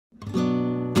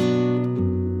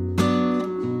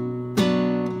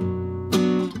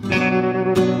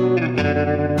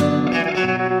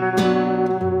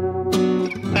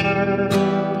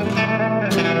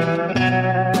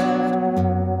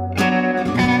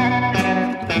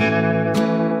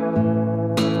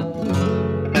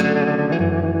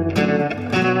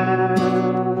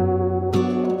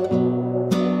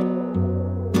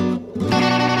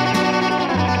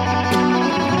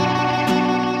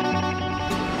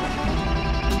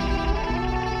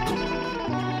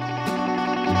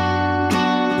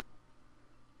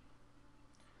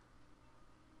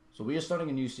are starting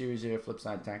a new series here,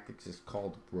 Flipside Tactics. It's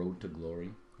called Road to Glory,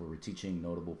 where we're teaching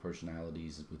notable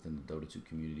personalities within the Dota 2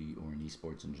 community or in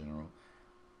esports in general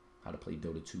how to play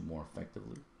Dota 2 more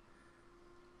effectively.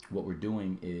 What we're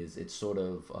doing is it's sort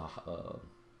of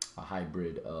a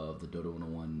hybrid of the Dota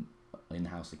 101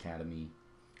 in-house academy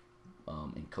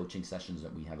and coaching sessions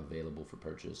that we have available for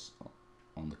purchase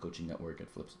on the coaching network at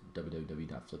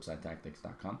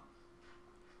www.flipsidetactics.com.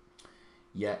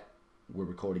 Yet, we're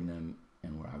recording them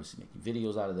and we're obviously making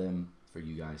videos out of them for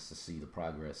you guys to see the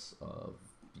progress of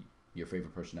your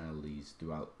favorite personalities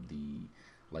throughout the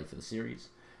life of the series.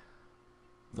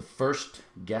 The first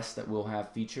guest that we'll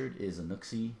have featured is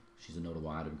Anuxie. She's a notable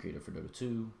item creator for Dota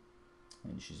 2,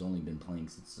 and she's only been playing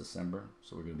since December.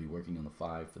 So we're going to be working on the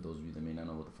 5. For those of you that may not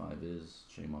know what the 5 is,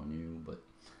 shame on you, but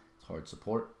it's hard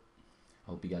support.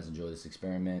 I hope you guys enjoy this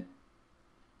experiment.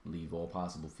 Leave all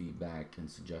possible feedback and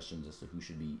suggestions as to who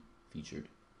should be featured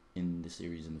in the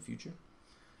series in the future.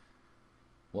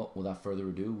 Well, without further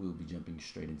ado, we'll be jumping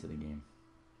straight into the game.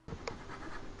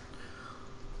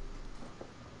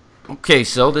 Okay,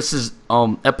 so this is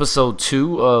episode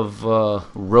 2 of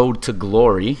Road to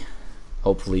Glory.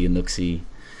 Hopefully Anuxie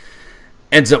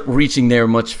ends up reaching there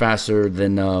much faster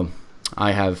than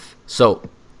I have. So,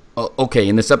 okay,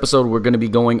 in this episode we're going to be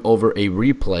going over a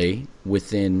replay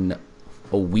within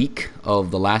a week of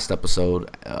the last episode.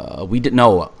 A week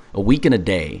and a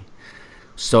day.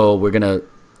 So we're going to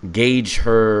gauge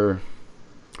her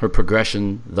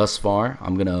progression thus far.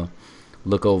 I'm going to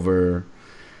look over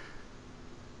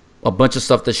a bunch of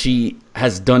stuff that she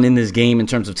has done in this game in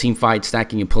terms of team fight,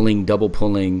 stacking and pulling, double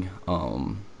pulling,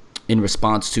 in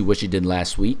response to what she did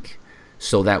last week,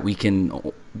 so that we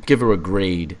can give her a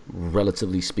grade,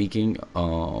 relatively speaking,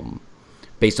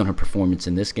 based on her performance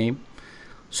in this game.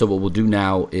 So what we'll do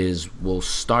now is we'll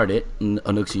start it.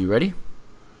 Anuxie, you ready?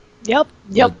 Yep.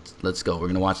 Let's go. We're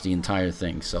going to watch the entire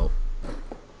thing. So,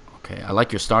 okay. I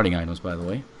like your starting items, by the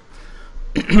way.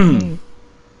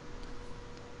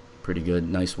 Pretty good.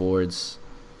 Nice wards.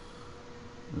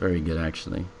 Very good,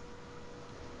 actually.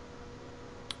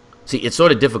 See, it's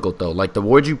sort of difficult, though. Like, the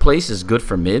ward you place is good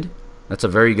for mid. That's a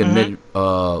very good mid.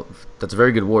 That's a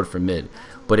very good ward for mid.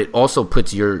 But it also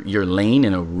puts your lane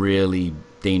in a really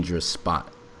dangerous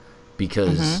spot.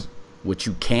 Because what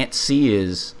you can't see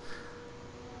is,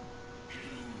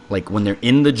 like, when they're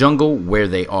in the jungle, where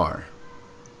they are.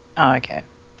 Oh, okay.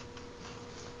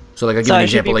 So, like, I'll give you an I example.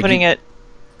 should be like putting it,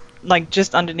 like,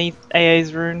 just underneath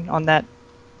AA's rune on that.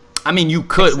 I mean, you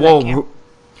could. Well,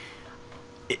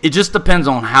 it just depends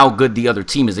on how good the other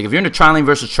team is. Like, if you're in a tri-lane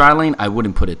versus tri-lane, I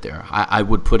wouldn't put it there. I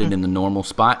would put it in the normal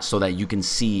spot so that you can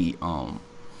see,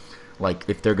 like,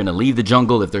 if they're going to leave the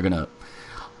jungle, if they're going to...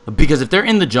 Because if they're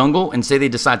in the jungle and say they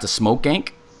decide to smoke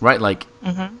gank, right, like,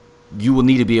 you will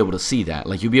need to be able to see that.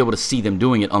 Like, you'll be able to see them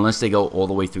doing it unless they go all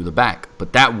the way through the back.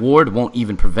 But that ward won't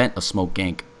even prevent a smoke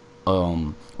gank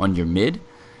on your mid,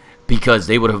 because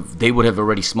they would have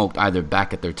already smoked either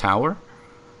back at their tower,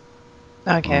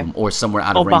 or somewhere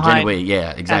out of range anyway.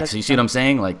 Yeah, exactly. So you see what I'm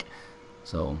saying? Like,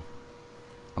 so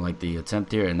I like the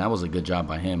attempt here, and that was a good job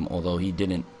by him. Although he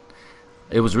didn't.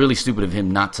 It was really stupid of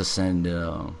him not to send.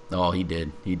 Oh, he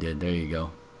did. He did. There you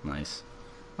go. Nice.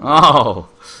 Oh,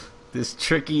 this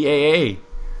tricky AA.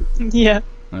 Yeah.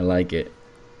 I like it.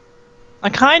 I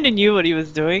kind of knew what he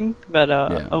was doing, but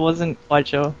Yeah. I wasn't quite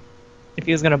sure if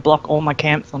he was going to block all my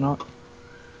camps or not.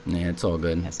 Yeah, it's all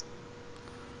good. Yes.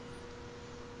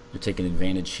 You're taking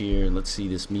advantage here. Let's see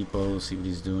this Meepo. See what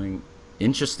he's doing.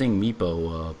 Interesting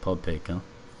Meepo pub pick, huh?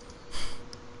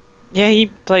 Yeah, he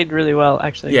played really well,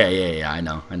 actually. Yeah. I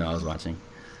know. I was watching.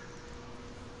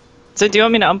 So do you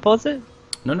want me to unpause it?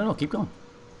 No. Keep going.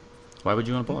 Why would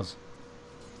you want to pause?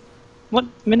 What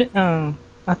minute? Oh,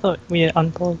 I thought we had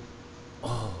unpaused.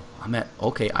 Oh, I'm at...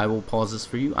 Okay, I will pause this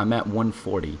for you. I'm at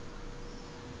 140.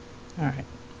 Alright.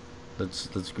 Let's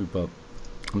group up.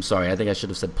 I'm sorry. I think I should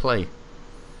have said play.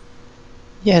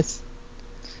 Yes.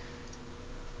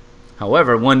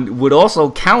 However, one would also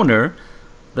counter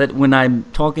that when I'm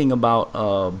talking about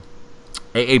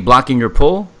AA blocking your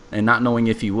pull and not knowing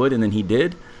if he would, and then he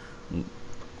did,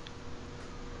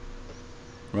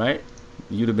 right?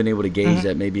 You'd have been able to gauge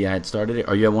that maybe I had started it.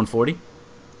 Are you at 140?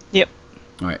 Yep.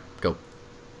 All right, go.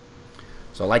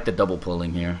 So I like the double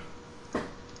pulling here.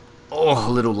 Oh,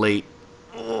 a little late.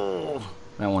 Oh,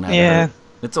 that one had to hurt.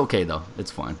 It's okay, though.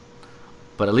 It's fine.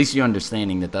 But at least you're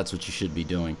understanding that that's what you should be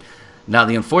doing. Now,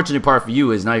 the unfortunate part for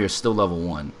you is now you're still level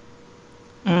 1.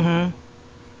 The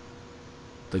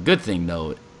good thing,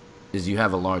 though, is you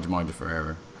have a large margin for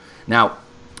error. Now,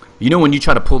 You know when you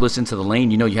try to pull this into the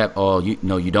lane, you know you have. Oh,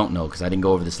 no, you don't know because I didn't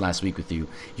go over this last week with you.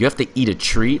 You have to eat a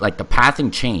tree. Like the pathing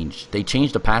changed. They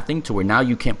changed the pathing to where now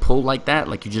you can't pull like that,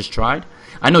 like you just tried.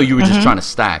 I know you were just trying to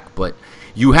stack, but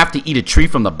you have to eat a tree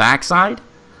from the backside.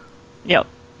 Yep.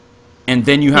 And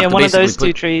then you have to one of basically those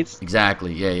two trees.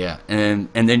 Exactly. Yeah. And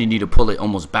then you need to pull it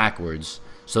almost backwards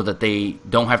so that they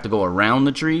don't have to go around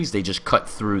the trees. They just cut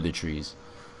through the trees.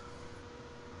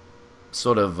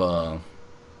 Sort of.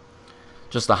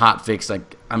 Just a hot fix.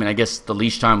 Like, I mean, I guess the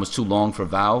leash time was too long for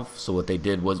Valve, so what they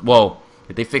did was, well,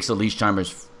 they fixed the leash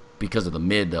timers because of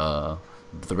the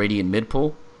radiant mid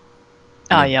pull.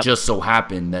 It just so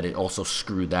happened that it also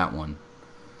screwed that one.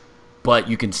 But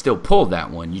you can still pull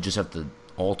that one. You just have to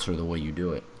alter the way you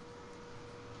do it.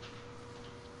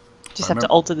 Just have to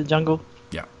alter the jungle.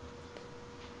 Yeah.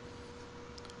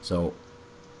 So.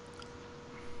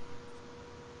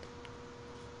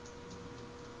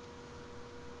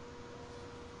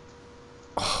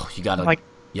 Oh, you gotta. Like,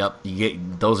 yep, you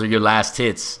get those are your last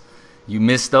hits. You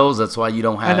missed those. That's why you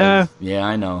don't have. I know. Yeah,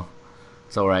 I know.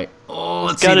 It's all right. Oh,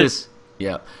 let's see this.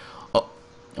 Yeah. Oh,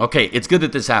 okay. It's good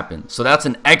that this happened. So that's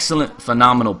an excellent,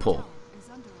 phenomenal pull.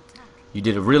 You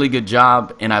did a really good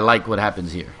job, and I like what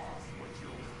happens here.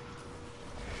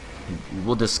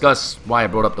 We'll discuss why I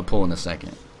brought up the pull in a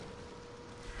second.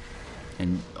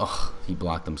 And oh, he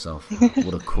blocked himself.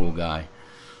 What a cool guy.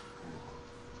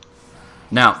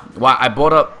 Now, why I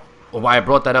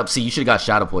brought that up? See, you should have got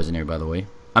Shadow Poison here, by the way.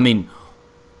 I mean,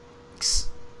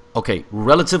 okay,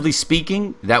 relatively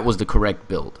speaking, that was the correct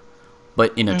build.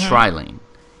 But in a tri-lane,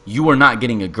 you are not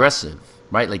getting aggressive,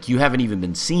 right? Like, you haven't even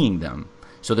been seeing them.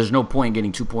 So there's no point in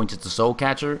getting 2 points at the Soul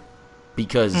Catcher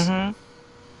because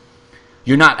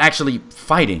you're not actually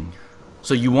fighting.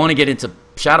 So you want to get into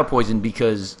Shadow Poison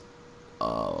because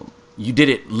you did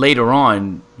it later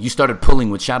on. You started pulling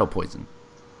with Shadow Poison.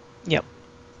 Yep.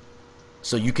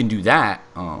 So you can do that,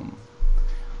 and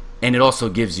it also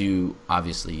gives you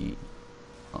obviously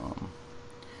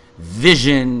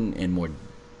vision and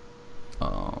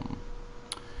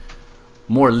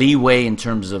more leeway in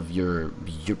terms of your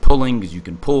pulling, because you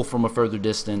can pull from a further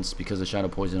distance because of Shadow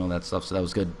Poison and all that stuff. So that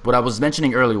was good. What I was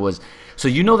mentioning earlier was, so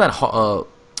you know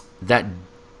that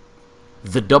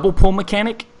the double pull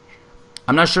mechanic.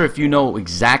 I'm not sure if you know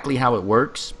exactly how it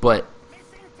works, but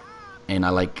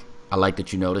I like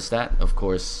that you noticed that. Of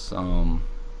course,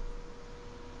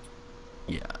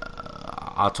 yeah,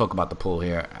 I'll talk about the pull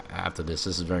here after this.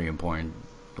 This is very important.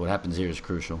 What happens here is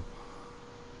crucial.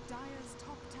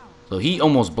 So he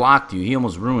almost blocked you. He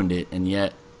almost ruined it, and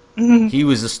yet he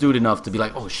was astute enough to be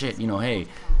like, oh, shit, hey.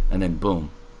 And then, boom.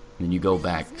 And then you go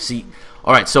back. See,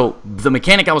 all right, so the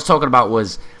mechanic I was talking about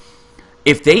was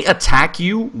if they attack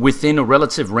you within a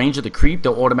relative range of the creep,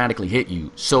 they'll automatically hit you.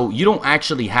 So you don't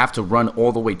actually have to run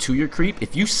all the way to your creep.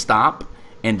 If you stop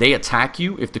and they attack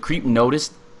you, if the creep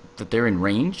noticed that they're in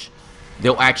range,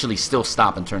 they'll actually still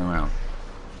stop and turn around.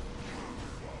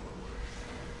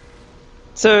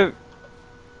 So...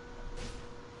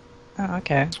 Oh,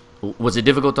 okay. Was it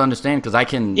difficult to understand? Because I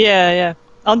can... Yeah.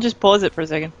 I'll just pause it for a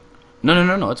second.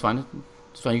 No. It's fine.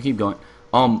 It's fine. You keep going.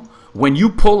 When you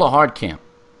pull a hard camp,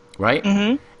 right?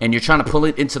 And you're trying to pull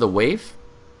it into the wave.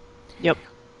 Yep.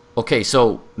 Okay,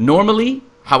 so normally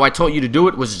how I taught you to do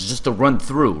it was just to run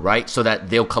through, right? So that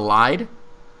they'll collide.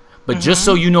 But just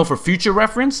so you know for future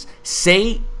reference,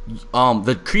 say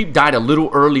the creep died a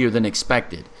little earlier than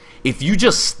expected. If you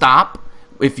just stop,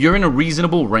 if you're in a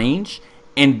reasonable range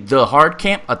and the hard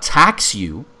camp attacks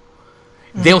you,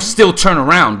 they'll still turn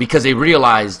around because they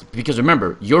realized, because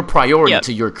remember, your priority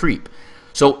to your creep.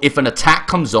 So if an attack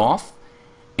comes off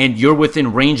and you're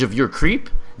within range of your creep,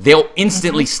 they'll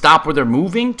instantly stop where they're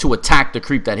moving to attack the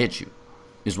creep that hit you,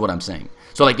 is what I'm saying.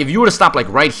 So like if you were to stop like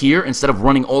right here instead of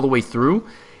running all the way through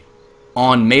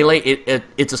on melee,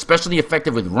 it's especially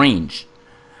effective with range.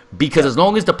 Because as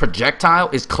long as the projectile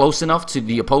is close enough to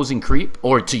the opposing creep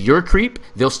or to your creep,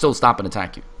 they'll still stop and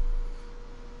attack you.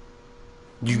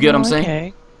 You get what I'm saying?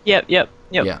 Okay. Yep.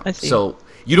 Yeah. I see. So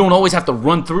you don't always have to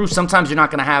run through. Sometimes you're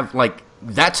not going to have, like,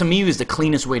 that to me is the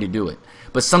cleanest way to do it.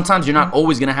 But sometimes you're not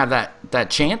always going to have that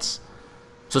chance.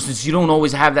 So since you don't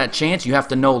always have that chance, you have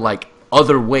to know, like,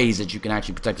 other ways that you can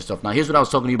actually protect yourself. Now, here's what I was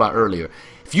talking to you about earlier.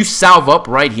 If you salve up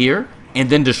right here and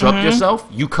then disrupt yourself,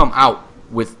 you come out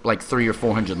with like 300 or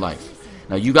 400 life.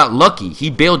 Now you got lucky. He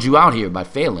bailed you out here by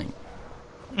failing.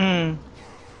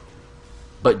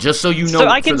 But just so you know, so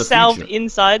I can for the salve future,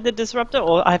 inside the disruptor,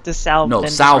 or I have to salve. no,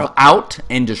 then salve disrupt? out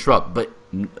and disrupt. But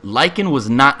Lycan was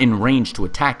not in range to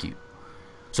attack you,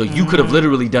 so you could have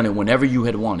literally done it whenever you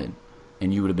had wanted,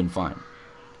 and you would have been fine.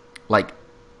 Like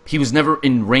he was never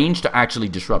in range to actually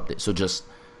disrupt it. So just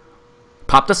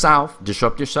pop the salve,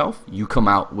 disrupt yourself. You come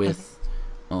out with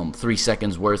 3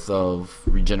 seconds worth of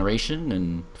regeneration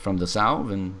and from the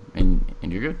salve, and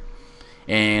you're good.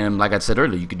 And like I said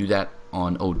earlier, you could do that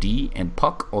on OD and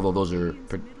Puck, although those are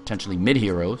potentially mid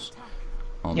heroes.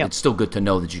 It's still good to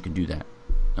know that you can do that.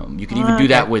 You can even do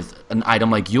that with an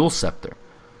item like Yule's Scepter.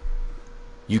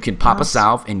 You can pop a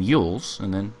salve and Yule's,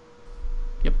 and then,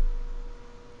 yep.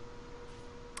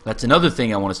 That's another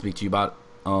thing I want to speak to you about,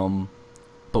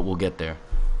 but we'll get there.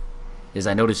 Is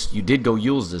I noticed you did go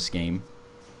Yule's this game.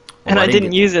 And I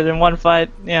didn't use it in one fight.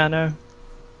 Yeah, I know.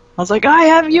 I was like, I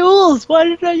have Yule's! Why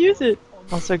didn't I use it?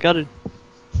 I was so gutted.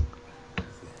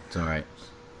 It's alright.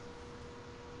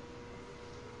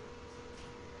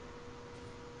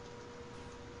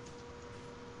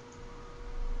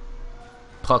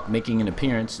 Puck making an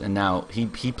appearance, and now he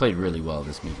played really well,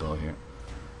 this meatball here.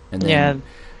 And then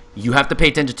you have to pay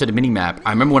attention to the mini map.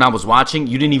 I remember when I was watching,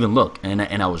 you didn't even look, and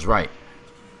I was right.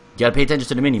 You gotta pay attention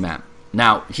to the mini map.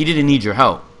 Now he didn't need your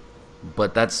help,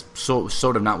 but that's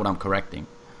sort of not what I'm correcting.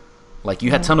 Like,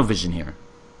 you had tunnel vision here,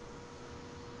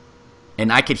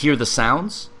 and I could hear the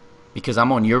sounds because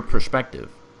I'm on your perspective.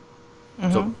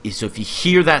 So if you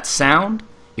hear that sound,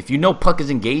 if you know Puck is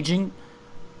engaging,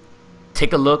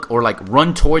 take a look, or like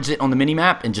run towards it on the mini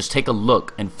map and just take a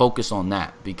look and focus on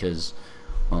that, because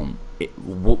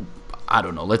I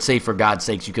don't know, let's say for God's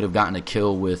sakes you could have gotten a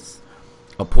kill with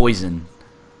a poison,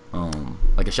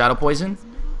 like a shadow poison,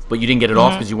 but you didn't get it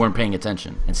off because you weren't paying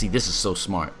attention. And see, this is so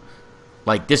smart.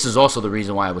 Like, this is also the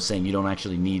reason why I was saying you don't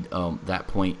actually need that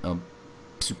point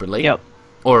super late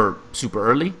or super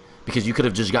early, because you could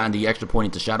have just gotten the extra point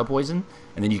into shadow poison,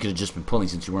 and then you could have just been pulling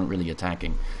since you weren't really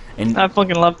attacking. And I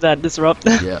fucking love that disrupt.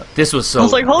 Yeah, this was so. I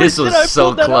was like, this was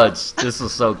so clutch. This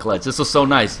was so clutch. This was so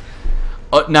nice.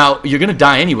 Now you're gonna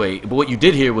die anyway, but what you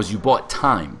did here was you bought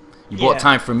time. You bought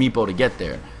time for Meepo to get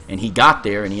there, and he got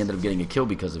there, and he ended up getting a kill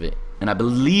because of it. And I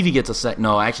believe he gets a sec.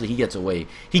 No, actually, he gets away.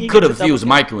 He could have. He was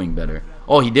microing better.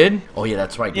 Oh, he did. Oh yeah,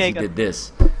 that's right. Because he did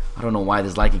this. I don't know why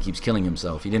this Lycan keeps killing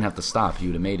himself. He didn't have to stop. He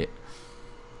would have made it.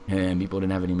 And Meepo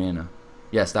didn't have any mana.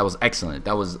 Yes, that was excellent.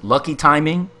 That was lucky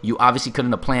timing. You obviously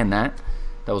couldn't have planned that.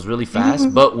 That was really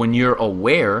fast. But when you're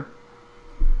aware,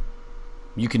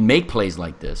 you can make plays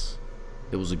like this.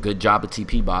 It was a good job at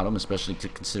TP bottom, especially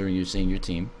considering you're seeing your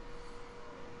team.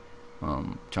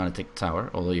 Trying to take the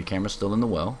tower, although your camera's still in the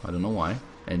well. I don't know why.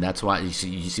 And that's why you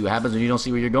see what happens when you don't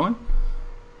see where you're going?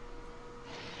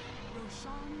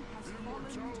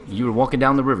 You were walking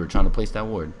down the river trying to place that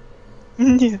ward.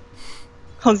 Yeah.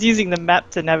 I was using the map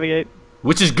to navigate.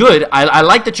 Which is good. I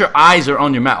like that your eyes are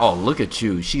on your map. Oh, look at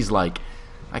you. She's like,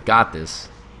 I got this.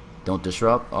 Don't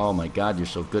disrupt. Oh my god, you're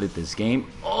so good at this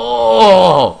game.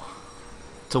 Oh!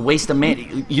 To waste a mana.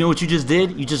 You know what you just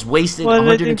did? You just wasted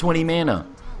 120 mana.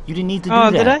 You didn't need to do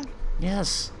that. Did I?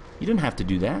 Yes. You didn't have to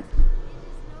do that.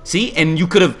 See? And you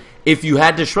could have, if you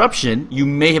had disruption, you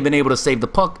may have been able to save the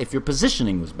Puck if your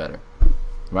positioning was better.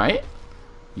 Right?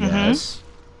 Yes.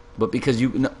 But because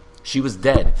she was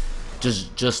dead.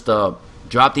 Just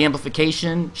drop the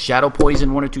amplification, shadow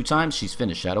poison 1 or 2 times. She's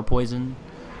finished. Shadow poison.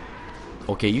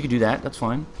 Okay, you can do that. That's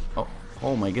fine.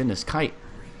 Oh my goodness, kite.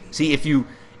 See, if you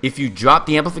drop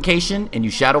the amplification and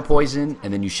you shadow poison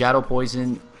and then you shadow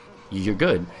poison, you're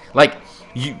good. Like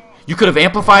you could have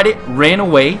amplified it, ran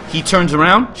away. He turns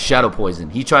around, shadow poison.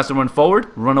 He tries to run forward,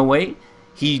 run away.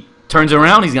 He turns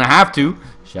around. He's gonna have to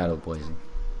shadow poison.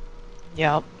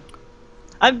 Yep.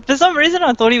 For some reason,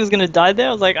 I thought he was gonna die there.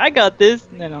 I was like, I got this,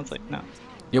 and then I was like, no.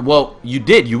 Yeah, well, you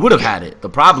did. You would have had it. The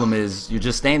problem is you're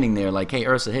just standing there like, hey,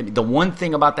 Ursa, hit me. The one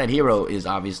thing about that hero is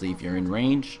obviously if you're in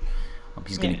range,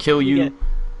 he's gonna kill you.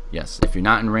 Yes, if you're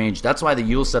not in range, that's why the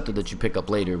Yule Scepter that you pick up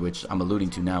later, which I'm alluding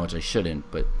to now, which I shouldn't,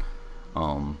 but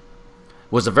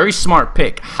was a very smart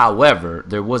pick. However,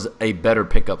 there was a better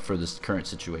pickup for this current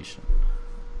situation,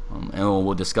 and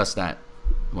we'll discuss that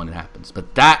when it happens.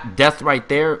 But that death right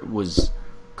there was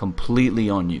completely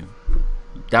on you.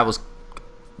 That was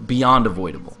beyond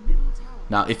avoidable.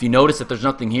 Now, if you notice that there's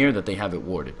nothing here, that they have it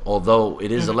warded. Although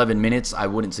it is 11 minutes, I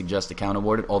wouldn't suggest to counter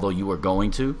ward it, although you were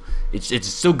going to. It's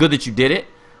still good that you did it,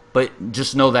 but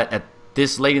just know that at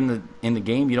this late in the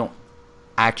game, you don't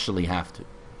actually have to.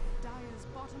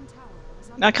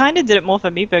 I kind of did it more for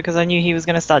Meepo because I knew he was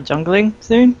going to start jungling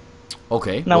soon.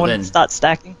 Okay. And I wanted to start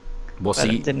stacking. We'll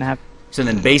see. It didn't happen. So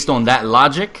then based on that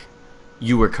logic,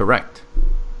 you were correct.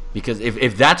 Because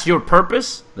if that's your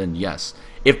purpose, then yes.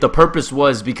 If the purpose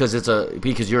was because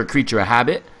you're a creature of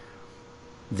habit,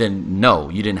 then no,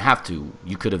 you didn't have to.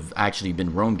 You could have actually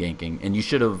been roam ganking, and you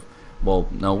should have. Well,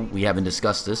 no, we haven't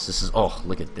discussed this. This is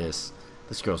look at this.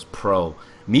 This girl's pro.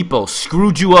 Meepo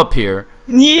screwed you up here.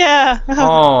 Yeah.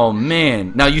 Oh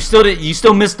man. Now you still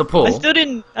missed the pull.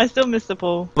 I still missed the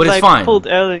pull. But it's fine. I pulled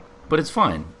early. But it's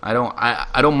fine. I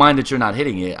don't mind that you're not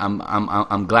hitting it.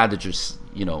 I'm glad that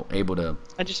you're able to.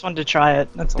 I just wanted to try it.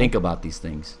 That's think about these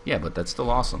things. Yeah, but that's still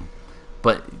awesome.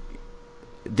 But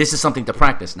this is something to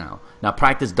practice now. Now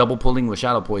practice double pulling with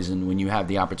Shadow Poison when you have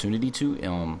the opportunity to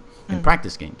in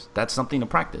practice games. That's something to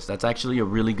practice. That's actually a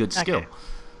really good skill. Okay.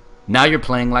 Now you're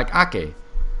playing like Ake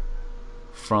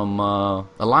from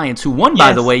Alliance, who won,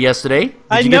 by the way, yesterday.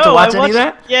 Did you get to watch any of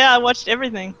that? Yeah, I watched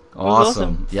everything. It was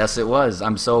awesome. Yes, it was.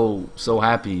 I'm so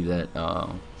happy that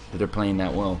they're playing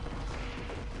that well.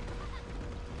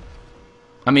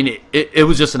 I mean, it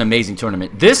was just an amazing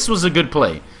tournament. This was a good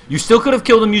play. You still could have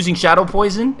killed him using Shadow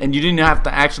Poison, and you didn't have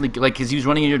to actually, like, because he was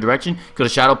running in your direction, could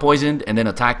have Shadow Poisoned and then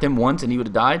attacked him once, and he would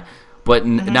have died. But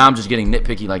now I'm just getting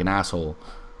nitpicky like an asshole.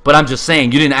 But I'm just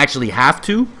saying, you didn't actually have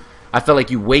to. I felt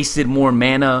like you wasted more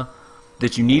mana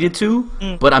that you needed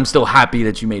to, but I'm still happy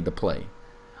that you made the play.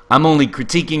 I'm only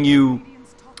critiquing you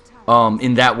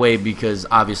in that way because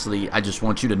obviously I just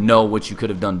want you to know what you could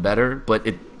have done better. But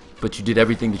you did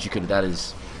everything that you could have. That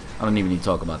is, I don't even need to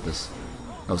talk about this.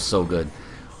 That was so good.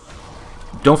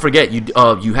 Don't forget,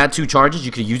 you had 2 charges.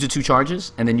 You could have used the 2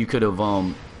 charges, and then you could have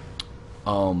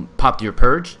popped your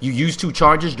purge. You used 2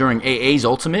 charges during AA's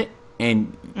ultimate,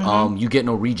 and you get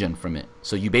no regen from it.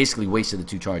 So you basically wasted the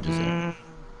 2 charges there.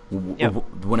 Yep.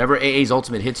 Whenever AA's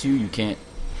ultimate hits you, you can't.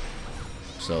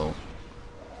 So,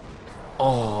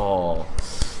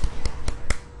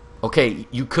 okay,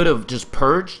 you could have just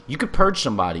purged. You could purge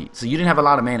somebody, so you didn't have a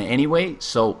lot of mana anyway.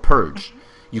 So purge.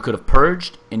 You could have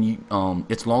purged, and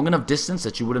it's long enough distance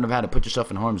that you wouldn't have had to put yourself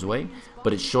in harm's way,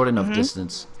 but it's short enough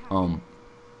distance.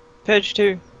 Purge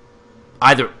 2.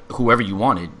 Either whoever you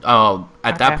wanted.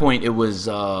 At that point, it was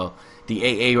the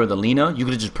AA or the Lina. You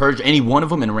could have just purged any one of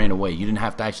them and ran away. You didn't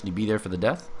have to actually be there for the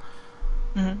death.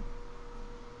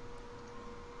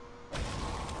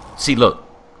 See, look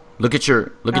at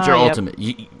your ultimate.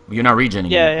 You're not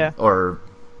regenerating, or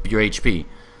your HP.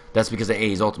 That's because of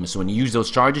AA's ultimate. So when you use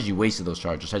those charges, you wasted those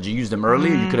charges. Had you used them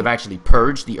earlier, you could have actually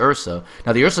purged the Ursa.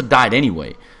 Now the Ursa died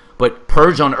anyway, but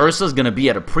purge on Ursa is going to be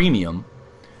at a premium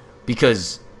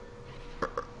because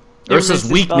Ursa's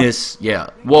weakness. Yeah.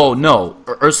 Well, no,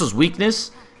 Ursa's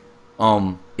weakness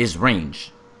is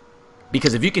range.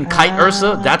 Because if you can kite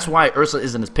Ursa, that's why Ursa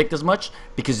isn't as picked as much,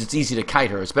 because it's easy to kite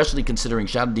her, especially considering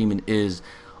Shadow Demon is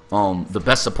the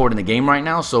best support in the game right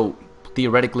now. So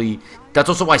theoretically, that's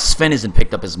also why Sven isn't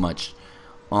picked up as much,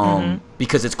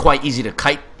 because it's quite easy to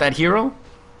kite that hero.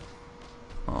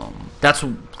 That's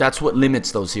what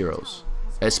limits those heroes,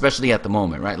 especially at the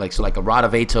moment, right? Like a Rod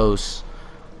of Atos,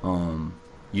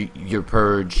 your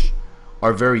Purge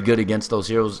are very good against those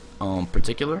heroes, in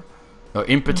particular.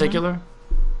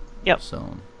 Yep.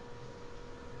 So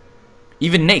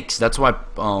even Nakes, that's why.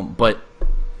 But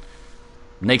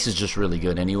Nakes is just really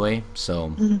good anyway.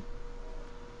 So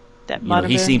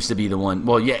he seems to be the one.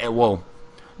 Well, yeah. Well,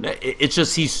 it's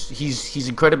just he's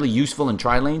incredibly useful in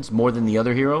tri lanes more than the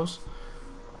other heroes,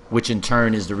 which in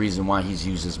turn is the reason why he's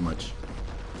used as much,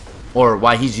 or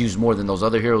why he's used more than those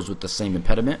other heroes with the same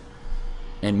impediment.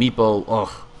 And Meepo,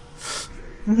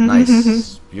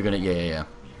 nice. You're gonna yeah.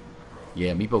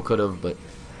 Meepo could have, but.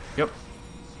 Yep.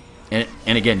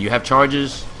 And again, you have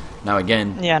charges. Now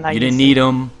again, you didn't need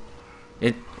them.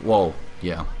 Whoa,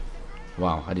 yeah.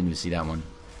 Wow, I didn't even see that one.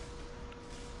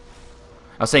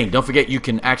 I was saying, don't forget you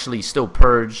can actually still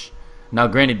purge. Now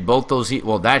granted, both those,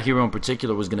 that hero in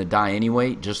particular was going to die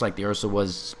anyway, just like the Ursa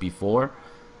was before.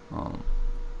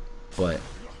 But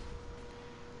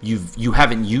you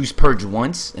haven't used purge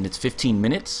once, and it's 15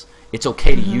 minutes. It's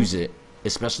okay to use it,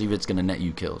 especially if it's going to net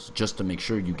you kills, just to make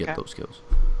sure you get those kills.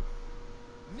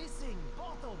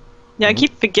 Yeah, I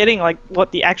keep forgetting like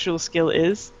what the actual skill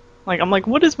is. Like I'm like,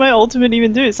 what does my ultimate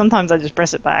even do? Sometimes I just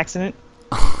press it by accident.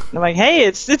 And I'm like, hey,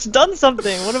 it's done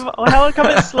something. How come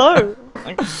it's slow?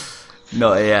 Like,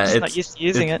 no, yeah, it's not used to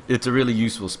using it. It's a really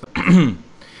useful spell.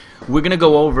 We're gonna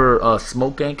go over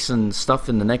smoke ganks and stuff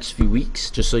in the next few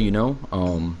weeks, just so you know,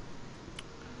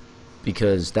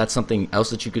 because that's something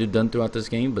else that you could have done throughout this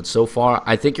game. But so far,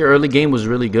 I think your early game was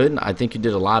really good. I think you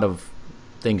did a lot of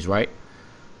things right.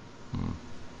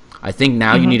 I think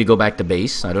now you need to go back to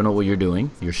base. I don't know what you're doing.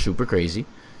 You're super crazy.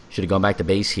 Should have gone back to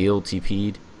base, healed,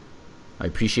 TP'd. I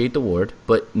appreciate the ward,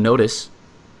 but notice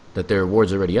that their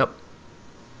ward's already up.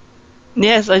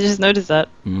 Yes, I just noticed that.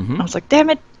 I was like,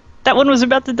 damn it, that one was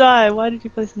about to die. Why did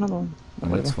you place another one?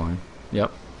 That's fine.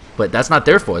 Yep. But that's not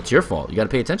their fault. It's your fault. You got to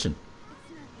pay attention.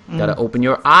 You got to open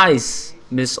your eyes,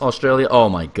 Miss Australia. Oh,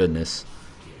 my goodness.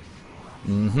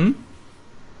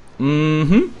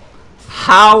 Mm-hmm.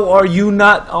 How are you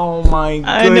not? Oh my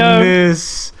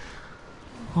goodness.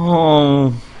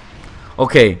 Oh.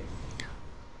 Okay.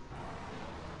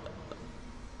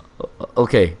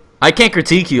 Okay. I can't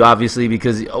critique you, obviously,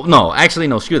 because... Oh, no, actually,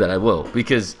 no, screw that. I will.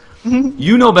 Because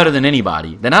you know better than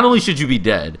anybody that not only should you be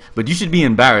dead, but you should be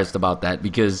embarrassed about that,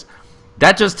 because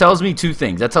that just tells me two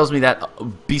things. That tells me that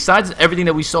besides everything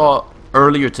that we saw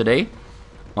earlier today,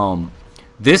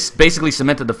 this basically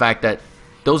cemented the fact that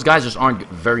those guys just aren't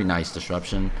very nice.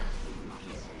 Disruption.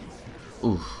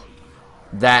 Oof.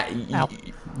 That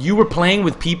you were playing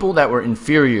with people that were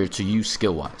inferior to you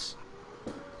skill-wise.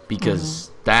 Because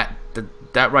that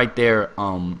right there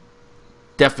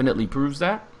definitely proves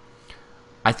that.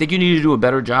 I think you need to do a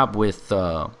better job with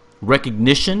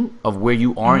recognition of where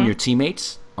you are and your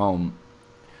teammates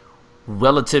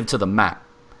relative to the map.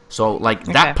 So, like,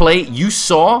 that play, you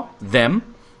saw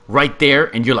them right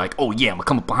there, and you're like, oh, yeah, I'm going to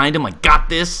come up behind him. I got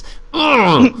this.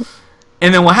 Ugh.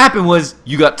 And then what happened was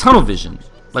you got tunnel vision,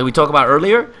 like we talked about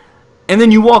earlier. And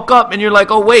then you walk up, and you're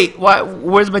like, oh, wait,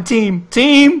 where's my team?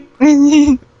 Team!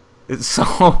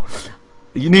 So,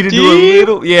 you need to do a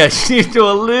little, you need to do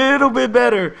a little bit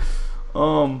better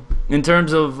in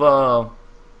terms of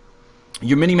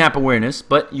your mini-map awareness.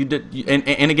 But you did,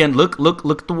 and again,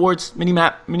 look towards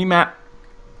mini-map. Meep,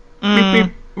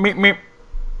 meep, meep, meep.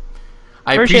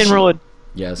 I appreciate,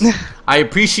 yes, I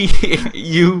appreciate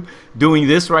you doing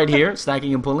this right here,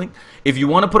 stacking and pulling. If you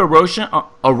want to put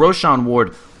a Roshan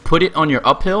ward, put it on your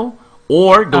uphill,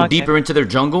 or go deeper into their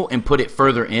jungle and put it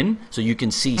further in, so you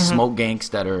can see smoke ganks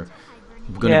that are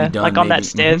going to be done. Like on that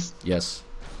stairs. Yes.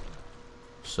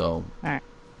 So. Alright.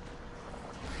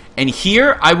 And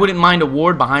here, I wouldn't mind a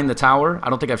ward behind the tower.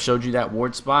 I don't think I've showed you that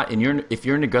ward spot. And if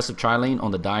you're an aggressive tri-lane on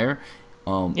the Dire,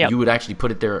 you would actually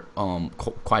put it there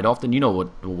quite often. You know what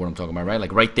I'm talking about, right?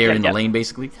 Like right there in the lane,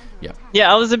 basically. Yeah.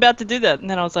 Yeah, I was about to do that, and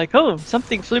then I was like, oh,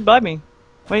 something flew by me.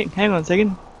 Wait, hang on a second.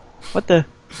 What the?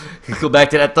 Go back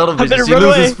to that tunnel vision. He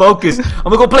loses focus. I'm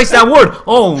gonna go place that ward.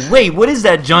 Oh wait, what is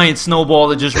that giant snowball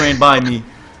that just ran by me?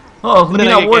 Oh, let me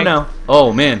not ward now.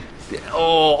 Oh man.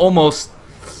 Oh, almost.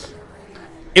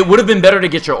 It would have been better to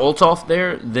get your ult off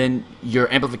there than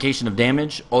your amplification of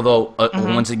damage. Although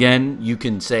once again, you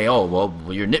can say, oh well,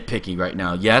 you're nitpicky right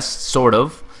now. Yes, sort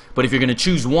of. But if you're gonna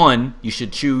choose one, you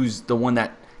should choose the one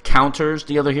that counters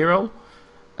the other hero,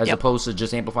 as opposed to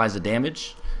just amplifies the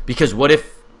damage. Because what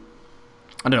if,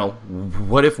 I don't know,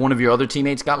 what if one of your other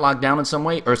teammates got locked down in some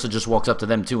way? Ursa just walks up to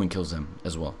them too and kills them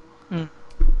as well. And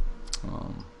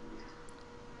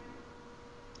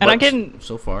I can...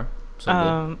 So far, so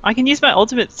good. I can use my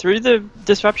ultimate through the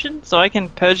disruption, so I can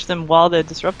purge them while they're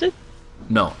disrupted?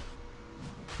 No.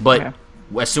 But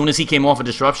as soon as he came off a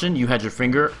disruption, you had your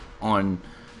finger on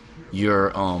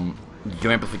your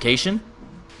amplification.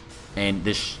 And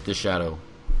this shadow,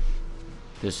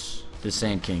 this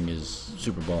Sand King is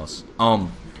super boss.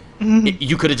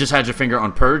 You could have just had your finger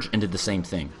on Purge and did the same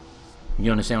thing.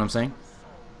 You understand what I'm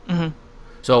saying?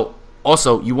 So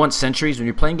also, you want sentries when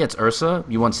you're playing against Ursa.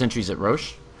 You want sentries at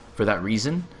Roche for that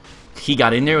reason. He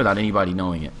got in there without anybody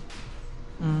knowing it.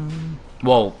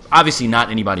 Well, obviously not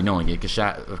anybody knowing it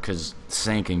because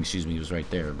Sand King, was right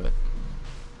there. But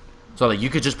so like you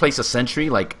could just place a sentry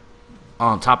like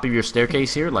on top of your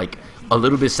staircase here, like a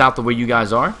little bit south of where you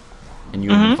guys are, and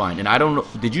you'll be fine. And I don't know,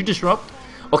 did you disrupt?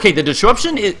 Okay, the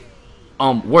disruption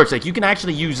works. Like you can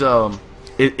actually use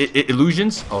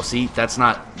illusions. Oh, see, that's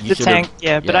not you the tank.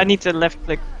 Yeah, but I need to left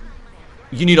click.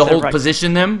 You need to hold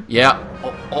position them. Yeah.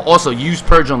 Also, use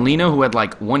Purge on Lena, who had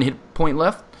like 1 hit point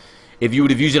left. If you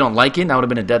would have used it on Lycan, that would have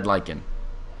been a dead Lycan.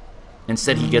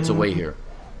 Instead, he gets away here.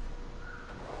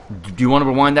 Do you want to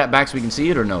rewind that back so we can see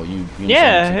it, or no? You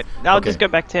yeah, I'll just go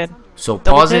back 10. So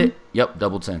pause it. Yep,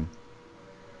 double 10.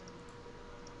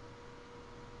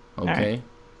 Okay.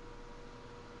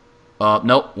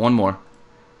 Nope, one more.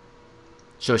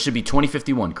 So it should be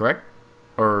 2051, correct?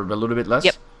 Or a little bit less?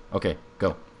 Yep. Okay,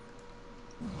 go.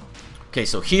 Okay,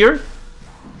 so here,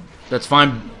 that's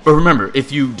fine. But remember,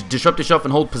 if you disrupt yourself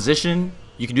and hold position,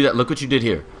 you can do that. Look what you did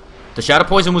here. The Shadow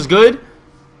Poison was good,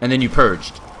 and then you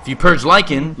purged. If you purge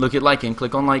Lycan, look at Lycan,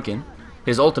 click on Lycan.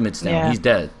 His ultimate's down. He's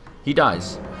dead. He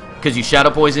dies. Because you Shadow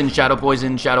Poison, Shadow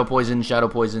Poison, Shadow Poison, Shadow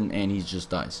Poison, and he just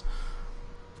dies.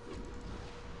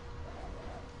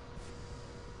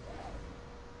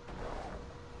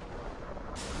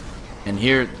 And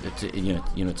here, it's a,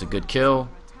 it's a good kill.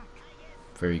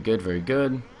 Very good, very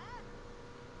good.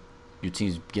 Your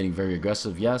team's getting very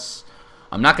aggressive. Yes,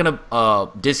 I'm not gonna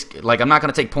I'm not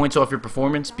gonna take points off your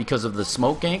performance because of the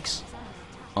smoke ganks.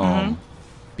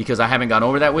 Because I haven't gone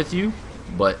over that with you,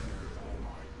 but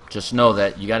just know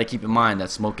that you got to keep in mind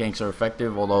that smoke ganks are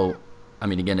effective. Although, I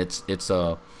mean, again,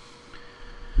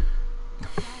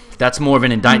 that's more of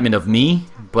an indictment of me.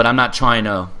 But I'm not trying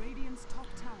to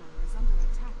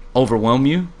overwhelm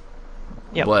you.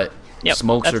 Yep. But Yep,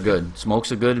 smokes are good.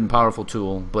 Smokes a good and powerful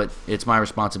tool, but it's my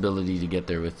responsibility to get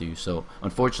there with you. So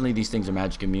unfortunately, these things are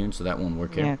magic immune, so that won't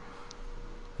work here. Yeah.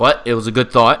 But it was a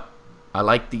good thought.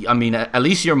 I mean, at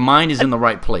least your mind is in the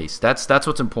right place. That's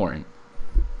what's important.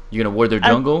 You're gonna ward their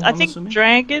jungle. I think assuming?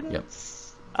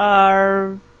 dragons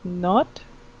are not.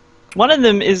 One of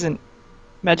them isn't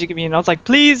magic immune. I was like,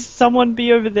 please, someone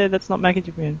be over there that's not magic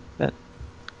immune, but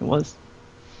it was.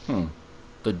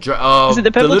 The Is it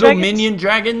the purple little dragons? minion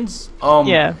dragons.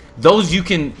 Yeah. Those you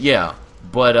can, yeah,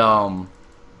 but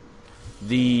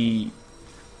the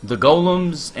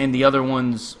golems and the other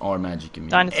ones are magic immune.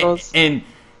 Dinosaurs.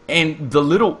 And the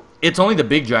little, it's only the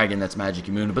big dragon that's magic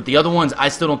immune, but the other ones I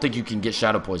still don't think you can get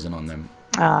shadow poison on them.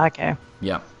 Ah, okay.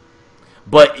 Yeah.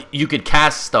 But you could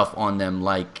cast stuff on them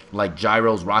like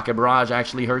Gyro's rocket barrage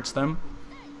actually hurts them.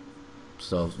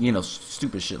 So, you know,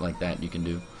 stupid shit like that you can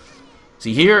do.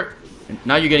 See here,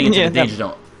 now you're getting into the danger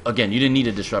zone. Again, you didn't need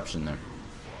a disruption there.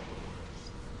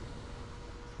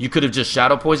 You could have just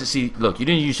shadow poisoned. See, look, you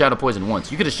didn't use shadow poison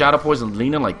once. You could have shadow poisoned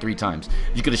Lena like 3 times.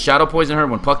 You could have shadow poisoned her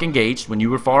when Puck engaged, when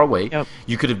you were far away. Yep.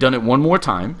 You could have done it one more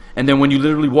time, and then when you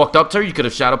literally walked up to her, you could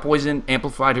have shadow poisoned,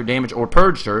 amplified her damage, or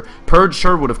purged her. Purged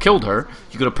her would have killed her.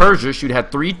 You could have purged her. She would have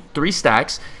had three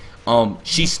stacks.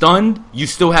 She stunned. You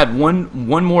still had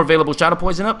one more available shadow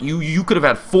poison up. You could have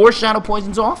had 4 shadow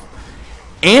poisons off,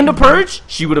 and a purge.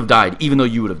 She would have died, even though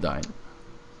you would have died.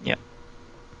 Yep.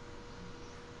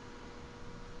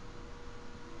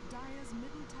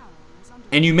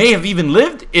 And you may have even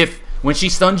lived if, when she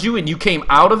stuns you and you came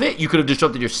out of it, you could have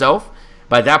disrupted yourself.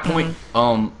 By that point,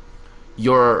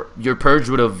 your purge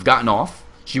would have gotten off.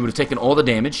 She would have taken all the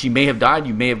damage. She may have died.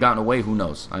 You may have gotten away. Who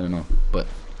knows? I don't know. But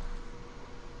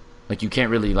like, you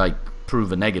can't really like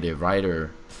prove a negative, right?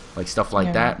 Or like stuff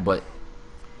like that. But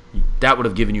that would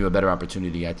have given you a better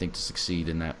opportunity, I think, to succeed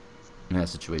in that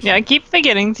situation. Yeah, I keep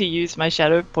forgetting to use my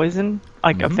shadow poison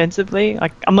like offensively.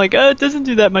 Like I'm like, oh, it doesn't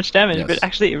do that much damage, but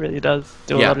actually it really does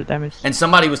do a lot of damage. And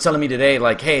somebody was telling me today,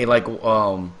 like, hey, like,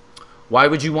 why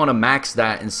would you want to max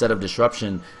that instead of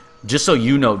disruption? Just so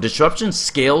you know, disruption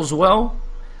scales well.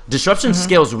 Disruption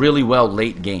scales really well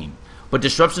late game, but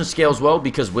disruption scales well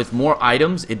because with more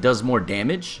items, it does more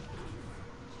damage.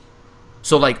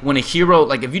 So like when a hero,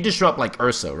 like if you disrupt like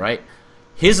Ursa, right?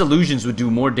 His illusions would do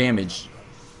more damage.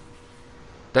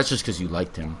 That's just because you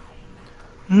liked him.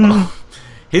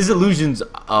 His illusions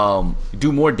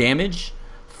do more damage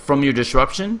from your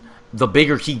disruption the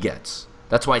bigger he gets.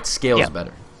 That's why it scales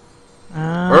better.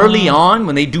 Early on,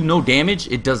 when they do no damage,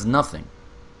 it does nothing.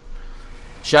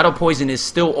 Shadow Poison is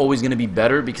still always going to be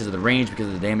better because of the range, because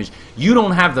of the damage. You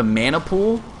don't have the mana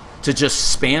pool to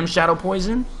just spam Shadow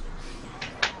Poison.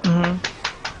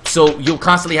 So you'll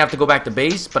constantly have to go back to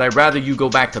base, but I'd rather you go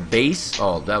back to base.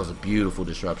 Oh, that was a beautiful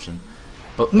disruption.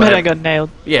 But I got nailed.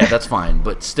 Yeah, that's fine.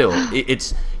 But still,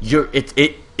 it's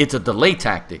a delay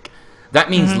tactic.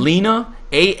 That means Lena,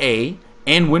 AA,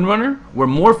 and Windrunner were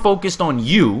more focused on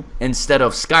you instead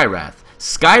of Skywrath.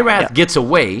 Skywrath gets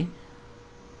away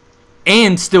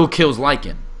and still kills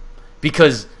Lycan.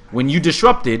 Because when you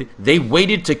disrupted, they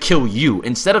waited to kill you.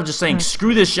 Instead of just saying,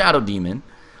 screw this Shadow Demon,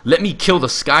 let me kill the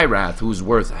Skywrath, who's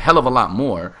worth a hell of a lot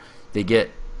more. They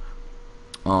get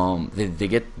they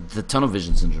get the tunnel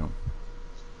vision syndrome.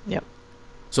 Yep.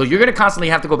 So you're going to constantly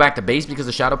have to go back to base because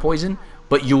of Shadow Poison,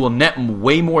 but you will net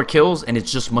way more kills, and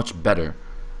it's just much better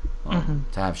to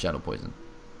have Shadow Poison.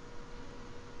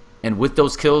 And with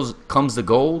those kills comes the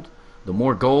gold. The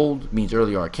more gold means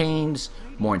earlier arcanes,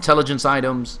 more intelligence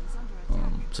items,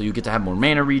 so you get to have more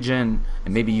mana regen,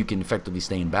 and maybe you can effectively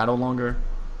stay in battle longer.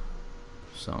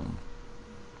 So...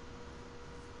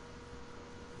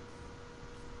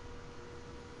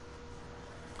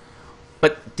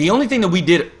 But the only thing that we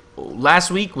did last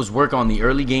week was work on the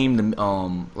early game,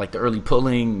 like the early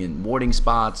pulling and warding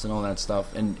spots and all that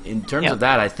stuff. And in terms of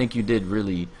that, I think you did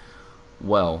really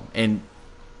well. And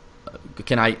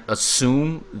can I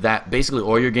assume that basically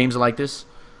all your games are like this?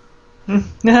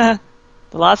 The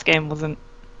last game wasn't.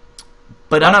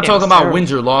 But I'm not talking about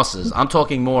wins or losses. I'm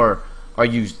talking more, are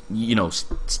you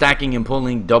stacking and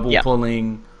pulling, double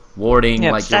pulling, warding,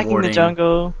 like stacking you're warding. the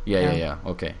jungle. Yeah.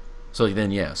 Okay. So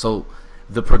then, so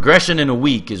the progression in a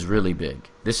week is really big.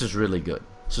 This is really good.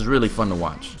 This is really fun to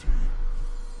watch.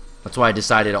 That's why I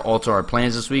decided to alter our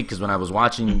plans this week, because when I was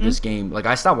watching this game, like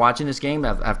I stopped watching this game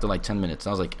after like 10 minutes.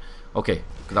 I was like, okay,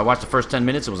 because I watched the first 10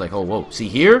 minutes, it was like, oh, whoa. See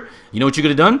here? You know what you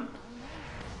could have done?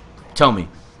 Tell me.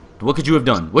 What could you have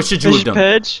done? What should you have done?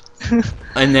 Purge.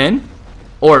 And then,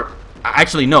 or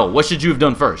actually no. What should you have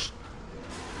done first?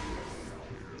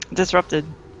 Disrupted.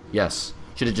 Yes.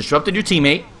 Should have disrupted your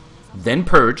teammate, then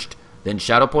purged, then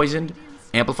shadow poisoned,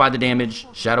 amplified the damage,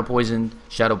 shadow poisoned,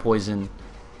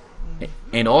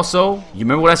 and also, you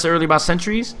remember what I said earlier about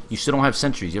sentries? You still don't have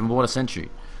sentries. You haven't bought a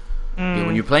sentry. Okay,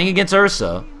 when you're playing against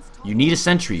Ursa, you need a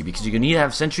sentry because you're gonna need to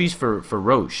have sentries for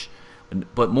Roche.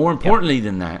 But more importantly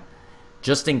than that,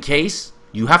 just in case,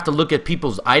 you have to look at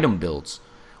people's item builds.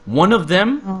 One of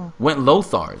them went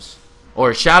Lothar's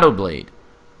or Shadow Blade.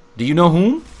 Do you know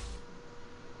whom?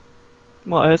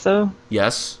 What, Ursa?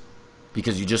 Yes,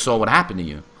 because you just saw what happened to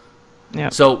you. Yeah.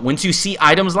 So once you see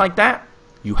items like that,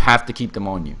 you have to keep them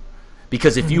on you.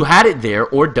 Because if you had it there,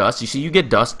 or Dust, you see you get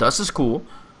Dust. Dust is cool.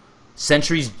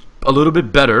 Sentry's a little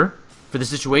bit better for the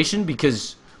situation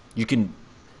because you can...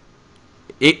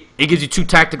 It gives you two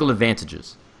tactical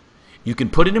advantages. You can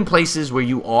put it in places where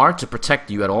you are to protect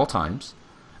you at all times.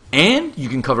 And you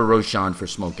can cover Roshan for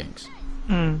smoke ganks.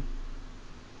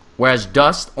 Whereas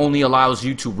Dust only allows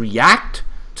you to react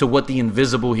to what the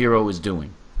invisible hero is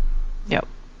doing. Yep.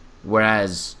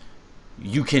 Whereas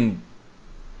you can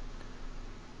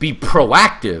be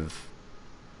proactive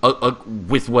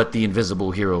with what the invisible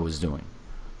hero is doing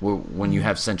when you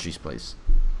have sentries placed.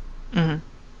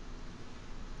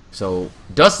 So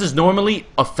Dust is normally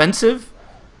offensive,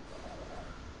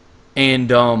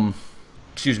 and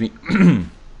excuse me,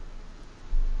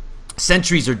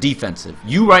 sentries are defensive.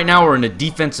 You right now are in a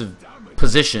defensive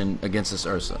position against this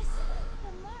Ursa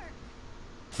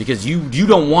because you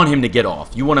don't want him to get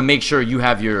off. You want to make sure you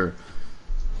have your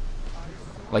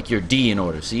D in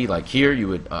order. See, like here you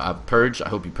would purge. I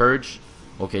hope you purge.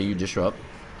 Okay, you disrupt.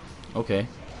 Okay.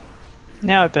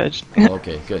 Now I purged.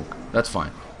 Okay, good. That's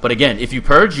fine. But again, if you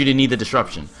purge, you didn't need the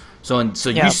disruption. So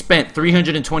you spent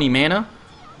 320 mana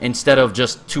instead of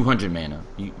just 200 mana.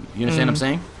 You understand what I'm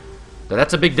saying?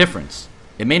 That's a big difference.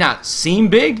 It may not seem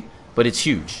big, but it's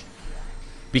huge.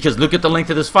 Because look at the length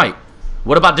of this fight.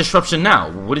 What about disruption now?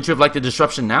 Wouldn't you have liked the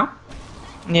disruption now?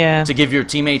 Yeah. To give your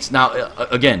teammates now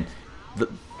again.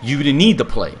 You didn't need the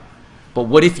play, but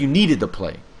what if you needed the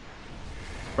play?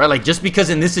 Right, like just because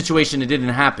in this situation it didn't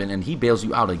happen, and he bails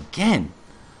you out again.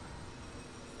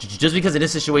 Just because in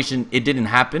this situation it didn't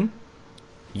happen,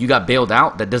 you got bailed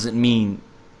out. That doesn't mean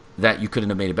that you couldn't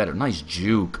have made it better. Nice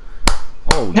juke.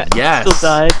 Oh yes. Still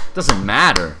died. Doesn't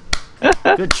matter.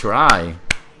 Good try.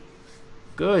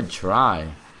 Good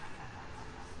try.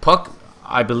 Puck,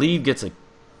 I believe, gets a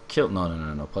kill.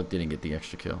 No. Puck didn't get the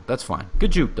extra kill. That's fine.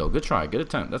 Good juke, though. Good try. Good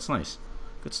attempt. That's nice.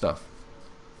 Good stuff.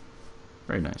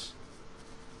 Very nice.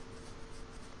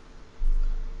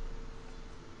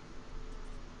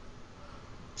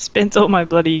 Spent all my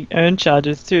bloody earn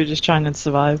charges, too, just trying to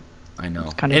survive. I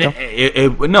know. Kind of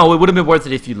no, it would have been worth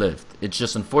it if you lived. It's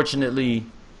just, unfortunately,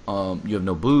 you have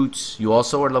no boots. You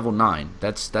also are level 9.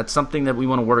 That's something that we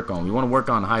want to work on. We want to work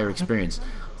on higher experience.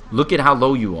 Look at how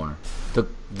low you are.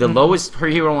 The lowest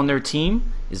hero on their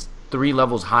team is 3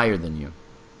 levels higher than you.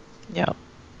 Yeah.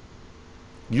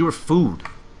 You're food.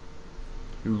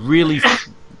 You're really,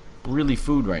 really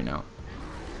food right now.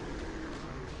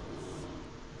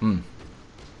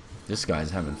 This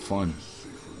guy's having fun.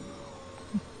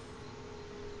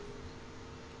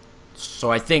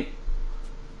 So I think,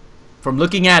 from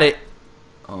looking at it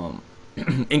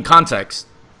in context,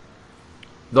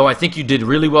 though I think you did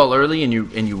really well early and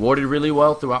you warded really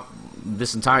well throughout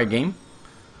this entire game.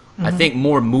 I think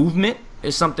more movement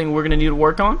is something we're going to need to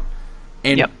work on.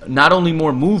 And not only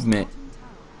more movement,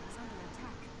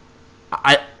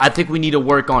 I think we need to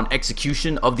work on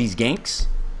execution of these ganks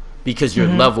because your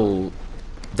level,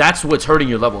 that's what's hurting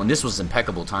your level. And this was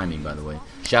impeccable timing, by the way.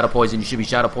 Shadow Poison, you should be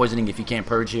Shadow Poisoning if you can't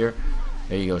purge here.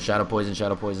 There you go, Shadow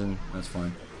Poison, that's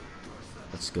fine.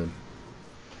 That's good.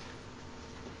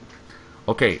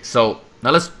 Okay, so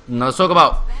now let's talk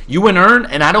about you and Earn,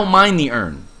 and I don't mind the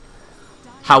Earn.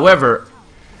 However,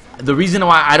 the reason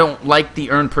why I don't like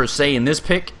the Earn per se in this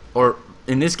pick or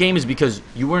in this game is because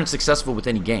you weren't successful with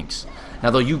any ganks.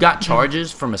 Now, though you got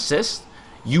charges from assist,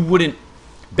 you wouldn't,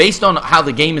 based on how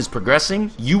the game is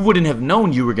progressing, you wouldn't have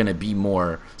known you were going to be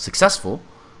more successful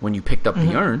when you picked up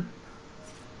the Earn.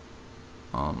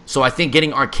 So I think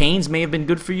getting Arcanes may have been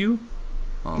good for you.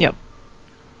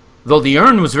 Though the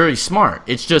Earn was very smart.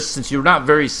 It's just since you're not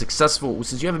very successful,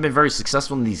 since you haven't been very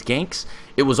successful in these ganks,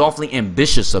 it was awfully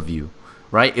ambitious of you,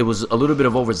 right? It was a little bit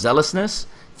of overzealousness,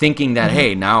 thinking that,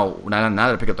 hey, now that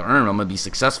I pick up the Earn, I'm going to be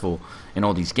successful in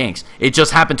all these ganks. It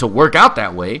just happened to work out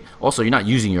that way. Also, you're not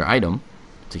using your item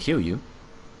to heal you.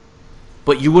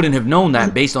 But you wouldn't have known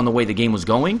that based on the way the game was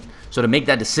going. So to make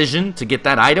that decision to get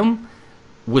that item,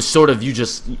 was sort of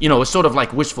it's sort of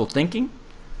like wishful thinking.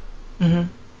 Mhm.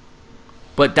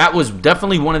 But that was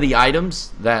definitely one of the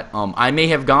items that I may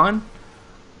have gone.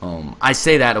 I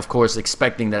say that, of course,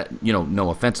 expecting that, no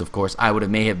offense, of course, I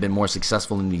may have been more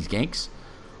successful in these ganks.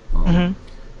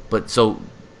 But so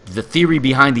the theory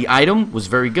behind the item was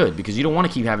very good because you don't want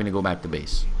to keep having to go back to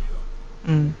base.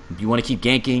 You want to keep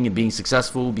ganking and being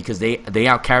successful because they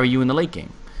out carry you in the late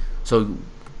game. So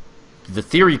the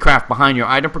theory craft behind your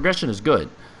item progression is good.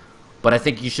 But I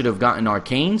think you should have gotten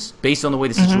arcanes based on the way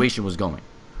the situation was going.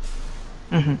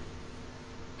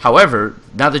 However,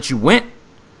 now that you went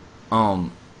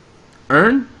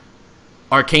earn,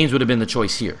 arcanes would have been the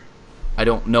choice here. I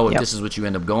don't know if this is what you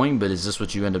end up going, but is this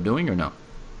what you end up doing or no?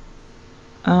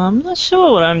 I'm not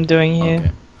sure what I'm doing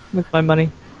here with my money.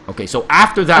 Okay, so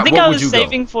after that, I think what I would was you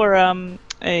saving for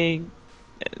a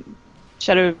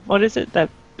shadow. What is it? That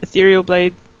ethereal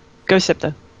blade, Ghost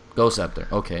Scepter. Ghost Scepter.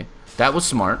 Okay, that was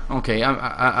smart. Okay,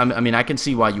 I mean I can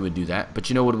see why you would do that, but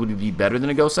you know what would be better than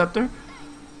a Ghost Scepter?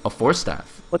 A Force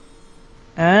Staff. What?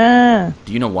 Ah.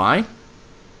 Do you know why?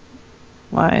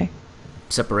 Why?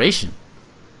 Separation.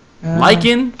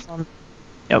 Lycan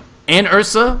and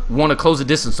Ursa want to close the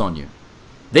distance on you.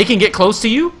 They can get close to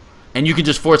you, and you can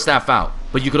just Force Staff out.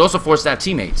 But you could also Force Staff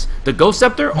teammates. The Ghost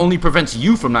Scepter only prevents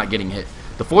you from not getting hit.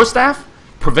 The Force Staff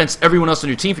prevents everyone else on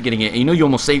your team from getting hit. And you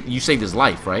almost saved his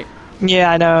life, right?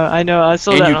 Yeah, I know. I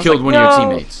saw that. And you killed one of your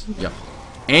teammates. Yeah.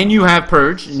 And you have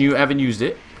Purge, and you haven't used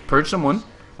it. Purge someone.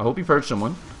 I hope you purge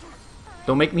someone.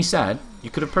 Don't make me sad.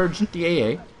 You could have purged the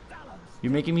AA.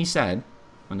 You're making me sad,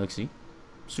 Anuxi.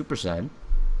 Super sad.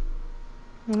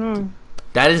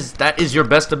 That is your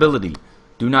best ability.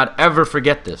 Do not ever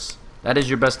forget this. That is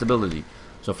your best ability.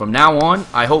 So from now on,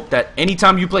 I hope that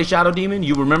anytime you play Shadow Demon,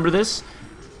 you remember this.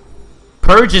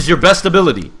 Purge is your best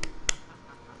ability.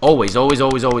 Always, always,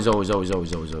 always, always, always, always,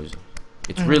 always, always, always.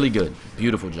 It's really good.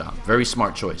 Beautiful job. Very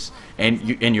smart choice. And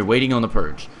you're waiting on the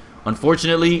Purge.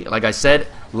 Unfortunately, like I said,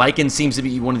 Lycan seems to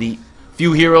be one of the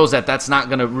few heroes that's not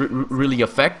going to really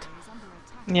affect.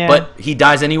 Yeah. But he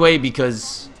dies anyway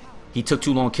because he took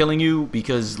too long killing you,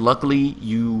 because luckily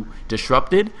you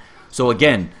disrupted. So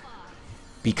again,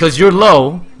 because you're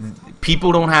low,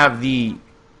 people don't have the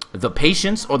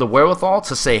patience or the wherewithal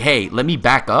to say, hey, let me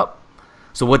back up.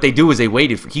 So what they do is he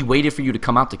waited for you to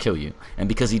come out to kill you. And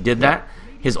because he did that,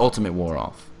 his ultimate wore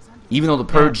off. Even though the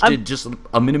Purge did just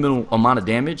a minimal amount of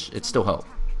damage, it still helped.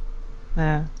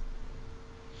 Yeah.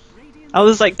 I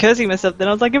was like cursing myself then.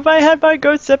 I was like, if I had my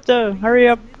Ghost Scepter, hurry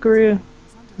up, Korea.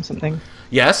 Or something.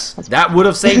 Yes, that would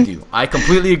have saved you. I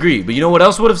completely agree. But you know what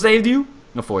else would have saved you?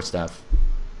 A Force Staff.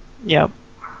 Yep.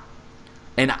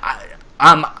 And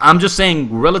I'm just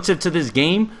saying, relative to this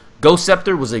game, Ghost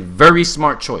Scepter was a very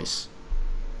smart choice.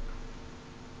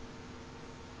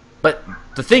 But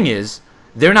the thing is,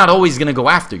 they're not always going to go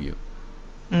after you.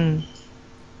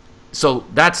 So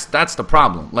that's the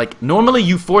problem. Like, normally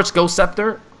you force Ghost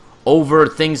Scepter over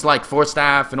things like Force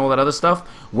Staff and all that other stuff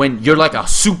when you're like a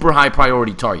super high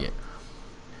priority target.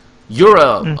 You're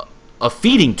a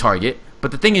feeding target,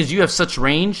 but the thing is, you have such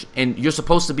range, and you're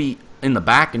supposed to be in the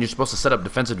back, and you're supposed to set up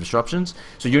defensive disruptions,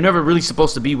 so you're never really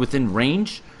supposed to be within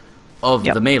range of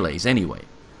the melees anyway.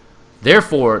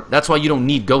 Therefore, that's why you don't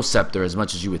need Ghost Scepter as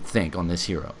much as you would think on this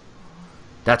hero.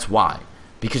 That's why.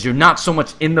 Because you're not so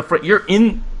much in the front. You're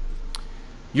in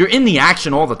the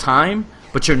action all the time,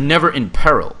 but you're never in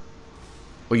peril.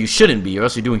 Or you shouldn't be, or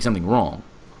else you're doing something wrong.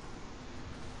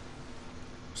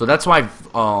 So that's why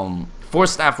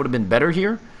Force Staff would have been better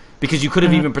here, because you could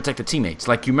have even protected teammates.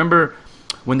 Like, you remember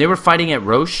when they were fighting at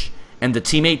Roche, and the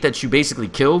teammate that you basically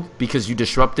killed because you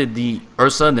disrupted the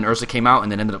Ursa, and then Ursa came out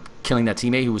and then ended up killing that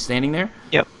teammate who was standing there?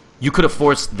 Yep. You could have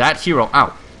forced that hero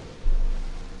out.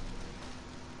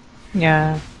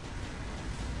 Yeah.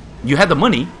 You had the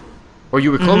money, or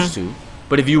you were close to,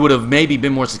 but if you would have maybe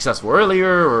been more successful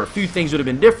earlier, or a few things would have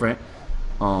been different,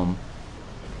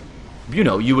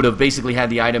 you would have basically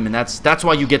had the item, and that's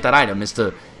why you get that item. It's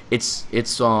a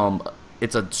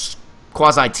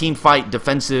quasi team fight,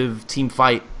 defensive team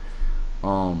fight,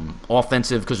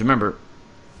 offensive. Because remember,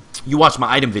 you watched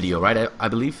my item video, right? I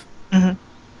believe. Well,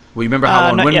 you remember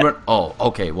how on oh,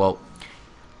 okay. Well,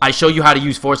 I show you how to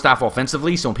use Force Staff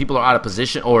offensively. So when people are out of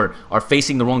position or are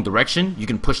facing the wrong direction, you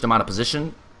can push them out of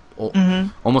position,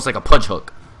 almost like a pudge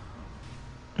hook.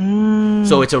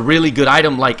 So it's a really good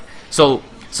item. Like, so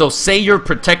say you're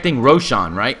protecting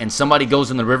Roshan, right? And somebody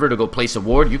goes in the river to go place a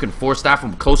ward. You can Force Staff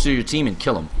them closer to your team and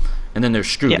kill them, and then they're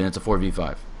screwed, and it's a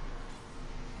 4v5.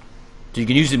 So you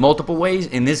can use it multiple ways.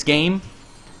 In this game,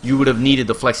 you would have needed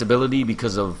the flexibility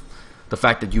because of the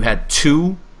fact that you had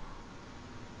two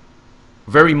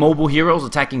very mobile heroes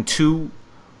attacking two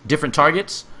different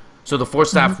targets. So the Force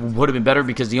Staff would have been better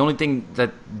because the only thing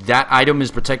that item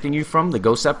is protecting you from, the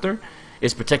Ghost Scepter,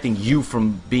 is protecting you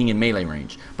from being in melee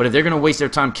range. But if they're going to waste their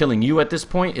time killing you at this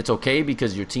point, it's okay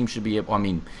because your team should be able... I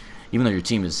mean, even though your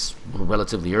team is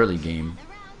relatively early game,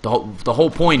 the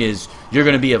whole point is you're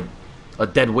going to be a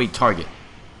dead weight target.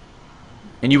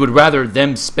 And you would rather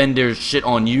them spend their shit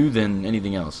on you than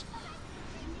anything else.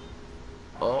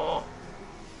 Oh.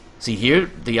 See, here,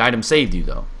 the item saved you,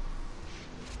 though.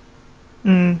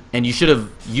 And you should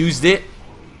have used it.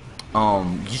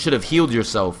 You should have healed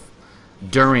yourself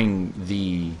during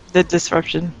the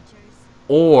disruption.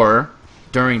 Or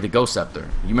during the Ghost Scepter.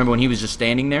 You remember when he was just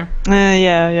standing there?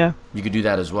 Yeah. You could do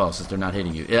that as well, since they're not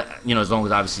hitting you. You know, as long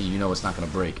as obviously you know it's not going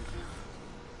to break.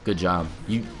 Good job.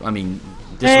 I mean,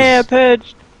 this was...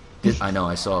 purged. I know,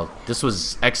 I saw. This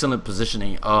was excellent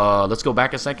positioning. Let's go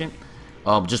back a second.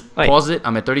 Just pause it.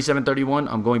 I'm at 37:31.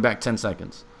 I'm going back 10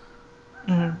 seconds.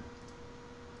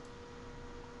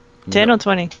 10 or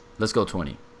 20? Let's go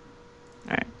 20.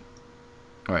 Alright.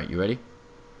 Alright, you ready?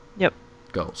 Yep.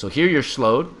 Go. So here you're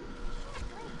slowed.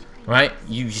 Right?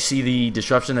 You see the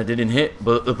disruption that didn't hit,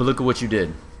 but look at what you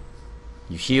did.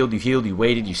 You healed, you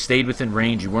waited, you stayed within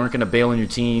range, you weren't going to bail on your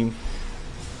team.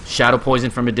 Shadow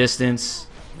poison from a distance.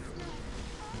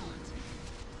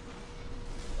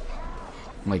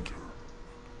 Like,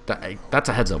 that's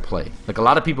a heads up play. Like, a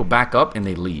lot of people back up and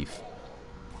they leave.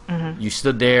 You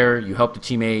stood there, you helped the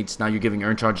teammates, now you're giving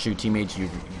earn charge to your teammates, you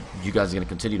guys are going to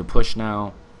continue to push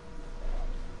now.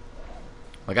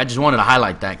 Like, I just wanted to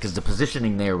highlight that because the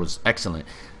positioning there was excellent.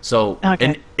 So,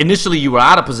 initially you were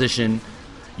out of position,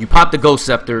 you popped the Ghost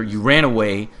Scepter, you ran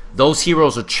away, those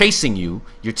heroes are chasing you,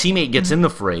 your teammate gets in the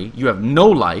fray, you have no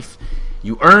life,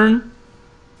 you earn,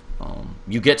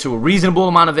 you get to a reasonable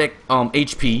amount of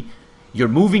HP, you're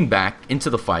moving back into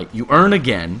the fight, you earn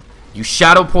again, you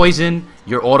shadow poison,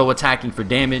 you're auto attacking for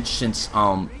damage since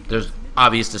there's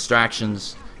obvious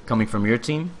distractions coming from your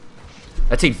team.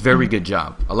 That's a very good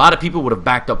job. A lot of people would have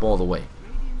backed up all the way.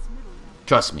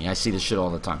 Trust me, I see this shit all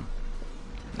the time.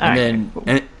 And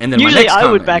then usually my next I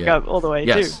comment, would back up all the way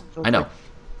too. Yes, I know.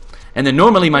 And then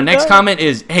normally my next comment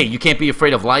is, hey, you can't be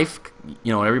afraid of life.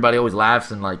 You know, everybody always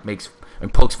laughs and like makes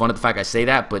and pokes fun at the fact I say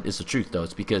that, but it's the truth though.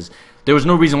 It's because there was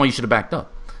no reason why you should have backed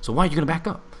up. So why are you gonna back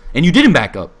up? And you didn't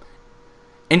back up.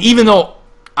 And even though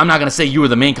I'm not gonna say you were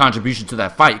the main contribution to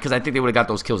that fight, because I think they would have got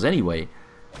those kills anyway.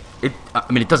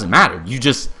 I mean, it doesn't matter. You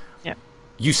just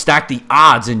you stack the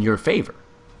odds in your favor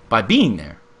by being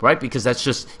there, right? Because that's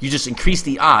just you just increase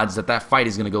the odds that that fight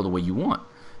is gonna go the way you want,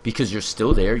 because you're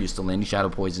still there. You're still landing shadow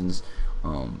poisons.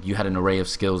 You had an array of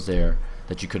skills there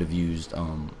that you could have used.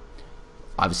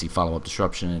 Obviously, follow up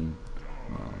disruption.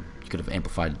 You could have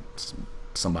amplified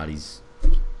somebody's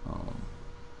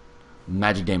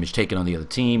magic damage taken on the other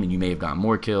team, and you may have gotten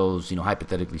more kills, you know,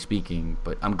 hypothetically speaking.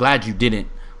 But I'm glad you didn't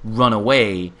run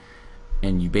away,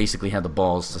 and you basically had the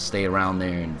balls to stay around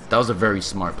there. And that was a very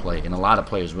smart play, and a lot of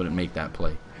players wouldn't make that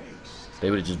play. They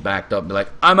would have just backed up and be like,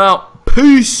 I'm out,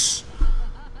 peace.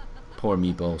 Poor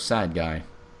Meepo, sad guy.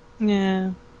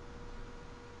 Yeah.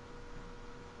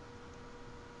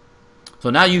 So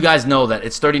now you guys know that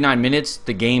it's 39 minutes.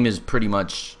 The game is pretty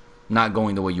much not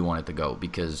going the way you want it to go,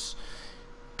 because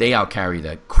they out-carry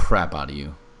the crap out of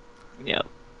you. Yep.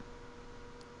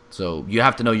 So you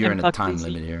have to know you're in a time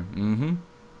limit here.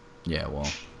 Yeah,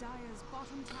 well.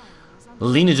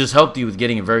 Lena just helped you with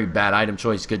getting a very bad item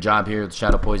choice. Good job here.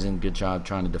 Shadow Poison, good job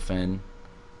trying to defend.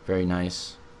 Very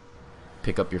nice.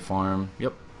 Pick up your farm.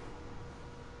 Yep.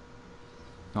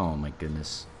 Oh my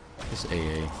goodness. This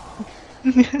AA.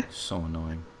 So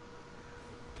annoying.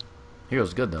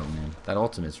 Hero's good though, man. That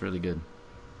ultimate's really good.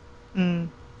 Good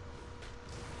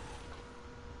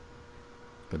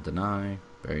deny.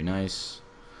 Very nice.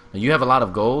 Now you have a lot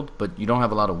of gold, but you don't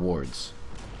have a lot of wards.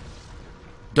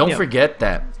 Don't forget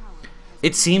that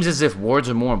it seems as if wards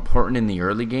are more important in the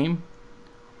early game,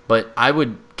 but I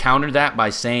would counter that by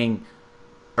saying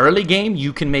early game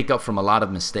you can make up from a lot of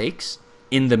mistakes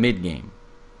in the mid game.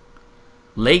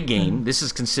 Late game, this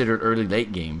is considered early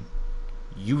late game.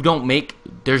 You don't make,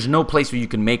 there's no place where you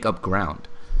can make up ground.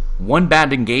 One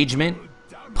bad engagement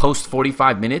post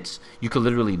 45 minutes, you could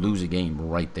literally lose a game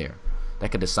right there.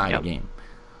 That could decide a game.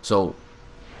 So,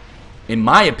 in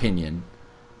my opinion,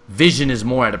 vision is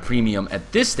more at a premium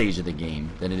at this stage of the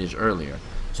game than it is earlier.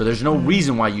 So there's no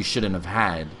reason why you shouldn't have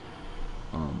had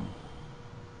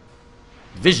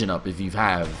vision up if you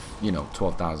have, you know,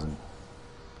 12,000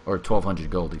 or 1,200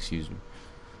 gold, excuse me.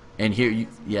 And here,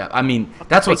 I mean,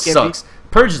 that's what sucks.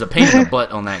 Purge is a pain in the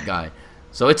butt on that guy.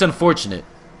 So it's unfortunate.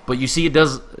 But you see it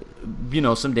does, you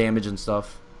know, some damage and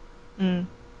stuff.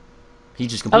 He He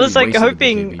just I completely was like wasted the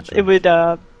hoping BKB charge. it would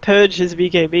purge his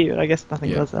BKB, but I guess nothing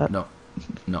does that. No.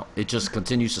 It just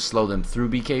continues to slow them through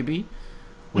BKB,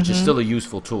 which is still a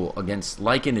useful tool. Against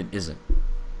Lycan, it isn't.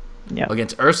 Yeah.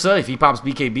 Against Ursa, if he pops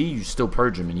BKB, you still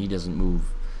purge him, and he doesn't move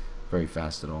very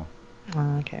fast at all.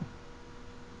 Okay.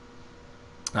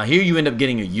 Now here you end up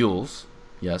getting a Yules,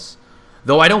 yes.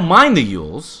 Though I don't mind the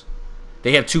Yules.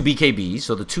 They have 2 BKBs,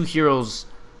 so the 2 heroes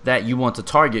that you want to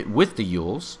target with the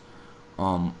Yules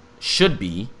should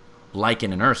be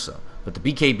Lycan and Ursa. But the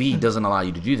BKB doesn't allow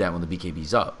you to do that when the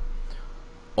BKB's up.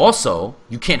 Also,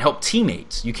 you can't help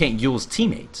teammates. You can't Yules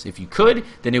teammates. If you could,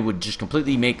 then it would just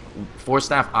completely make Force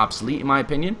Staff obsolete, in my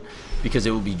opinion, because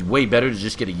it would be way better to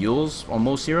just get a Yules on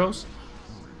most heroes.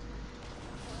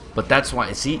 But that's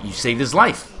why, see, you saved his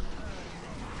life.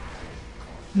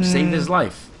 You saved his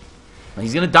life. Now,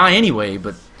 he's going to die anyway,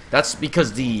 but that's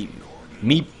because the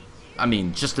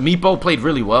Meepo played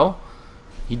really well.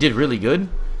 He did really good.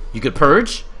 You could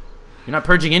purge. You're not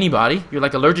purging anybody. You're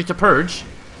like allergic to purge.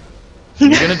 You're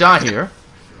going to die here.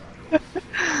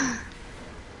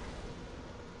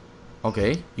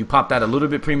 Okay, you popped that a little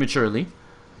bit prematurely.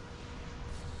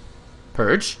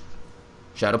 Purge.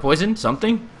 Shadow poison,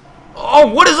 something. Oh,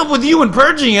 what is up with you and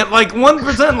purging at like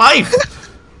 1% life?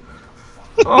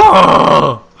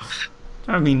 Oh,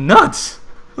 driving me nuts.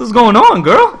 What's going on,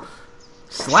 girl?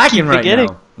 Slacking right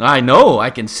now. I know, I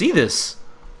can see this.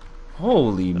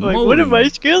 Holy moly. Like, what do my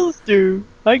skills do?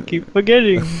 I keep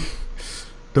forgetting.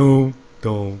 Don't.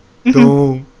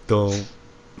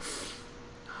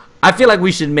 I feel like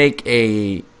we should make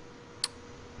a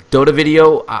Dota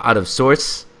video out of the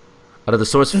source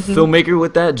filmmaker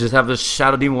with that. Just have the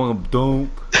Shadow Demon don't.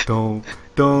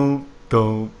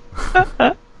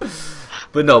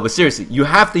 But seriously, you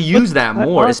have to use that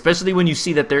more, especially when you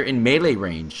see that they're in melee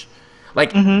range.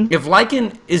 Like, if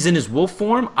Lycan is in his wolf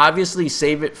form, obviously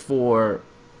save it for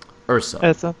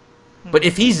Ursa. But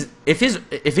if his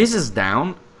is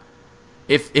down,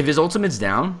 if his ultimate's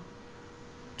down,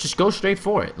 just go straight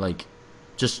for it. Like,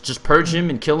 just purge him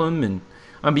and kill him. And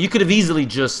I mean, you could have easily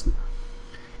just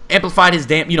amplified his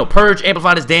purge,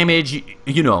 amplified his damage.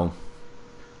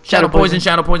 Shadow poison.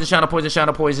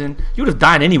 You would have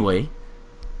died anyway.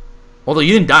 Although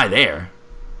you didn't die there.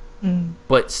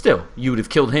 But still, you would have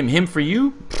killed him. Him for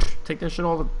you, take that shit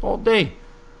all day.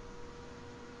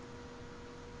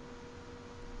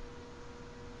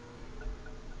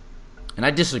 And I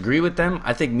disagree with them.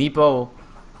 I think Meepo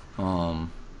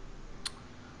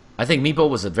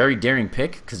was a very daring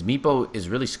pick because Meepo is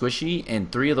really squishy,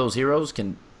 and 3 of those heroes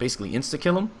can basically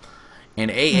insta-kill him.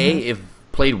 And AA, if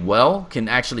played well, can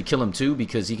actually kill him too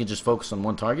because he can just focus on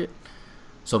one target.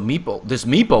 So this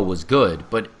Meepo was good,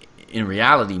 but in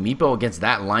reality, Meepo against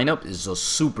that lineup is a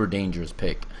super dangerous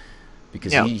pick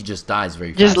because he just dies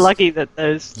very fast. Just lucky that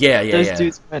those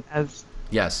dudes went as.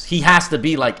 Yes, he has to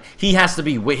be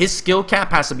his skill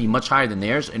cap has to be much higher than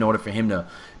theirs in order for him to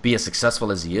be as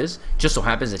successful as he is. Just so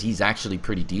happens that he's actually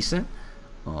pretty decent.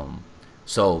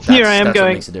 So that's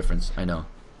what makes a difference. I know.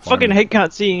 Fucking hate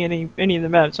can't seeing any of the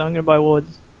maps, so I'm gonna buy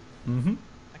wards. Like,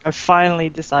 I finally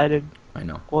decided. I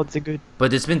know. Wards are good.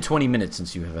 But it's been 20 minutes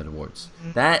since you have had wards.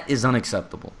 That is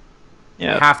unacceptable.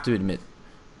 Yeah. I have to admit.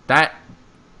 That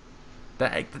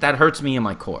hurts me in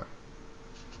my core.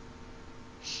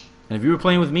 And if you were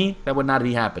playing with me, that would not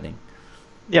be happening.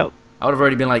 Yep. I would have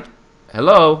already been like,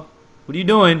 hello, what are you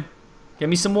doing? Get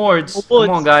me some wards. Come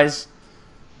on, guys.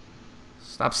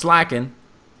 Stop slacking.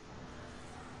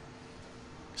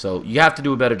 So you have to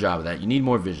do a better job of that. You need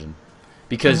more vision.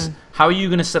 Because how are you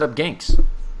going to set up ganks?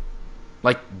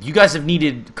 Like, you guys have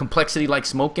needed complexity like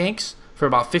smoke ganks for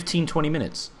about 15-20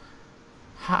 minutes.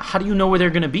 How do you know where they're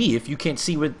going to be if you can't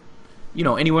see with,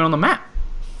 anywhere on the map?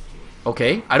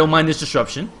 Okay, I don't mind this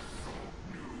disruption.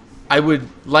 I would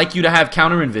like you to have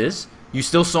counter invis. You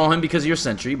still saw him because of your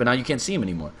sentry, but now you can't see him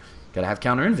anymore. Gotta have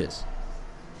counter invis.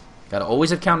 Gotta always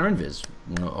have counter invis.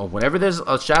 Whenever there's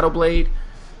a Shadow Blade,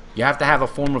 you have to have a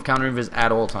form of counter invis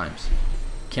at all times.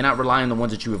 Cannot rely on the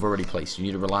ones that you have already placed. You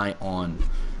need to rely on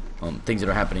things that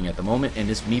are happening at the moment, and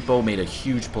this Meepo made a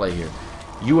huge play here.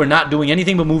 You are not doing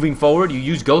anything but moving forward. You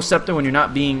use Ghost Scepter when you're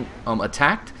not being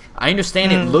attacked. I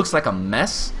understand it looks like a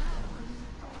mess,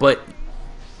 but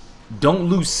don't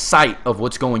lose sight of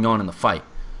what's going on in the fight.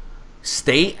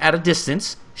 Stay at a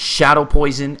distance, Shadow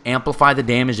Poison, amplify the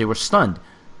damage. They were stunned.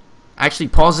 Actually,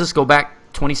 pause this, go back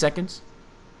 20 seconds.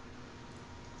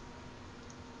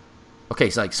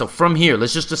 Okay, so from here,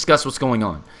 let's just discuss what's going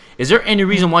on. Is there any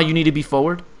reason why you need to be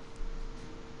forward?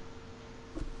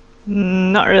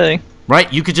 Not really.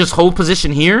 Right? You could just hold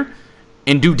position here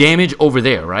and do damage over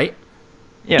there, right?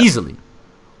 Yeah. Easily.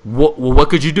 What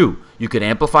could you do? You could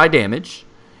amplify damage.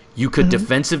 You could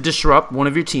defensive disrupt one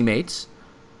of your teammates.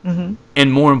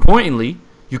 And more importantly,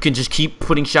 you can just keep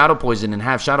putting Shadow Poison and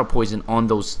have Shadow Poison on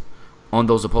those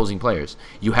opposing players.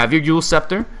 You have your Yule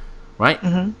Scepter, right?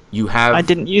 You have... I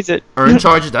didn't use it. Earn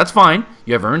charges. That's fine.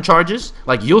 You have earn charges.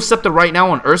 Like, Yule Scepter right now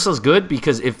on Ursa's good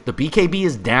because if the BKB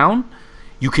is down,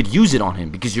 you could use it on him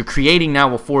because you're creating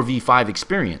now a 4v5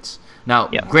 experience. Now,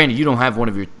 granted, you don't have one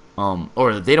of your...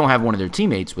 or they don't have one of their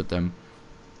teammates with them.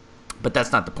 But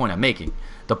that's not the point I'm making.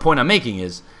 The point I'm making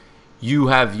is you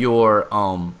have your...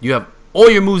 you have all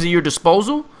your moves at your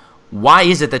disposal. Why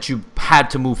is it that you had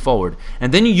to move forward?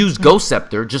 And then you use Ghost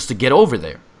Scepter just to get over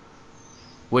there.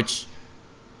 Which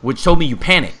told me you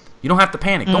panicked. You don't have to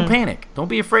panic. Don't panic. Don't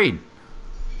be afraid.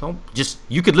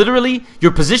 You could literally...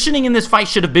 Your positioning in this fight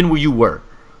should have been where you were.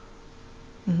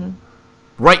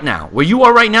 Right now. Where you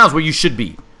are right now is where you should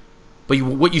be. But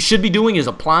what you should be doing is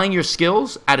applying your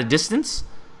skills at a distance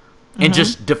and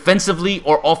just defensively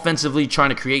or offensively trying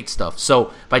to create stuff.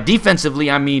 So by defensively,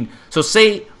 I mean... So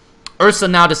say Ursa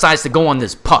now decides to go on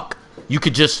this puck. You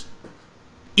could just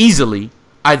easily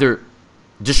either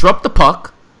disrupt the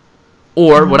puck,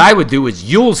 or what I would do is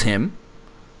Yule's him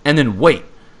and then wait.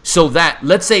 So that,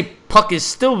 let's say puck is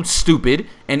still stupid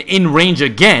and in range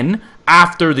again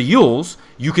after the Yules,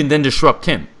 you can then disrupt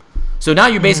him. So now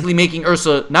you're basically making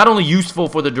Ursa not only useful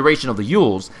for the duration of the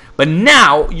Yules, but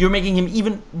now you're making him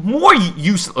even more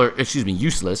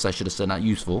useless. I should have said not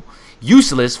useful.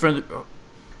 Useless for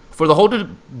the whole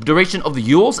duration of the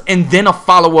Yules, and then a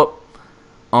follow-up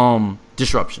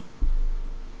disruption.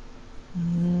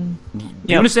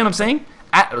 You understand what I'm saying?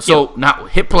 Now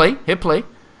hit play.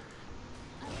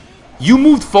 You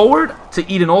moved forward to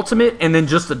eat an ultimate and then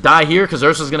just to die here because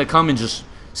Ursa's going to come and just...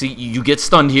 See, you get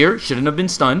stunned here. Shouldn't have been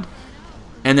stunned.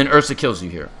 And then Ursa kills you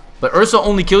here. But Ursa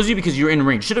only kills you because you're in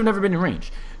range. Should have never been in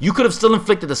range. You could have still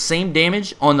inflicted the same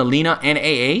damage on the Lina and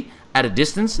AA at a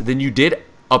distance than you did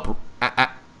up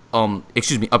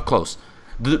close.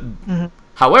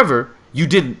 However, you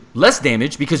did less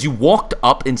damage because you walked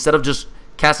up instead of just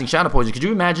casting Shadow Poison. Could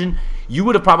you imagine? You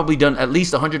would have probably done at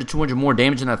least 100 to 200 more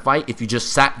damage in that fight if you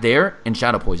just sat there and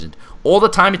Shadow Poisoned. All the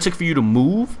time it took for you to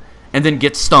move and then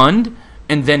get stunned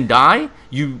and then die,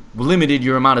 you limited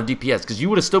your amount of DPS because you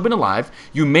would have still been alive.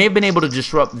 You may have been able to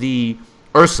disrupt the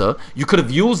Ursa. You could have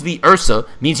used the Ursa,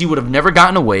 means he would have never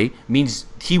gotten away, means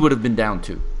he would have been down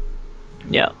too.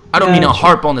 Yeah. I don't mean to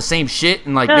harp on the same shit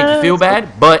and like make you feel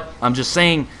bad, but I'm just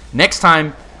saying next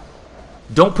time,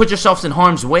 don't put yourselves in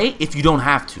harm's way if you don't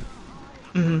have to.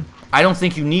 I don't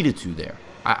think you needed to there.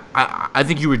 I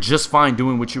think you were just fine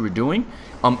doing what you were doing.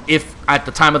 If at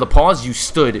the time of the pause you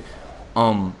stood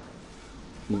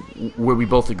where we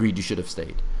both agreed you should have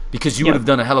stayed, because you would have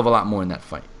done a hell of a lot more in that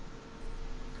fight.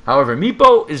 However,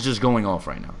 Meepo is just going off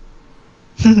right now.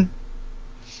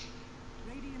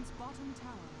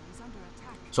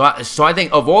 So I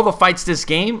think of all the fights this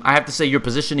game, I have to say your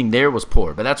positioning there was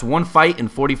poor. But that's one fight in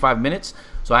 45 minutes.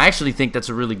 So I actually think that's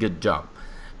a really good job.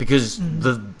 Because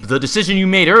the decision you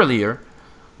made earlier,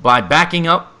 by backing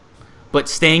up, but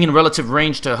staying in relative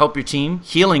range to help your team,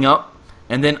 healing up,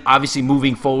 and then obviously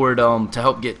moving forward to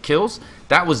help get kills,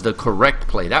 that was the correct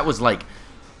play. That was like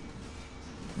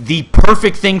the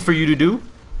perfect thing for you to do.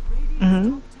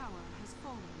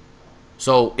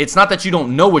 So it's not that you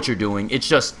don't know what you're doing. It's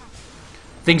just...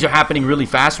 things are happening really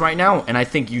fast right now, and I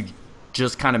think you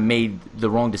just kind of made the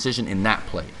wrong decision in that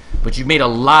play. But you made a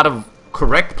lot of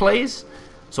correct plays,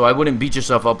 so I wouldn't beat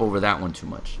yourself up over that one too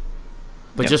much.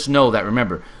 But just know that,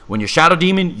 remember, when you're Shadow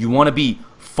Demon, you want to be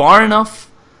far enough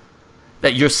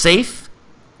that you're safe,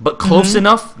 but close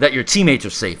enough that your teammates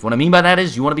are safe. What I mean by that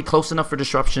is you want to be close enough for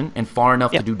disruption and far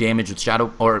enough to do damage with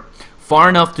Shadow, or far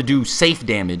enough to do safe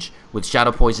damage with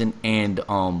Shadow Poison and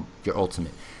your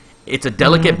ultimate. It's a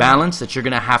delicate balance that you're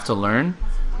going to have to learn.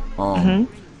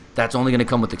 That's only going to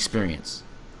come with experience.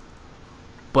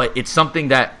 But it's something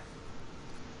that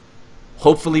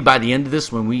hopefully by the end of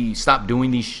this, when we stop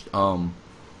doing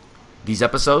these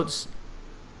episodes,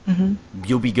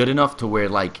 you'll be good enough to where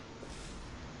like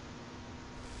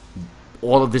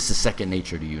all of this is second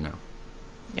nature to you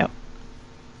now.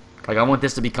 Like I want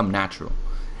this to become natural.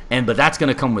 But that's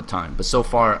going to come with time. But so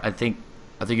far, I think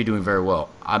you're doing very well.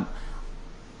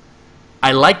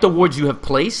 I like the wards you have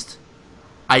placed.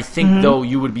 I think, though,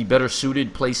 you would be better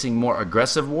suited placing more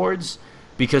aggressive wards,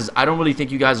 because I don't really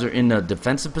think you guys are in a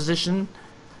defensive position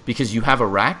because you have a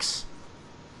Rax.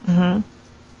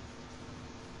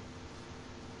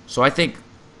 So I think,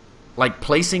 like,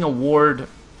 placing a ward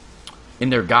in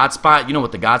their God spot, you know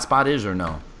what the God spot is or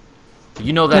no?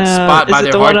 You know that spot by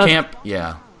their hard camp?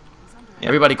 Yeah.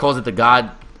 Everybody calls it the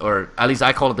God or at least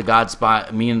I call it the God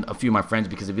spot. Me and a few of my friends,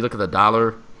 because if you look at the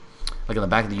dollar, like on the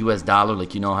back of the U.S. dollar,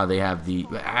 like you know how they have the.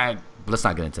 Let's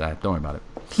not get into that. Don't worry about it.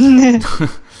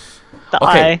 The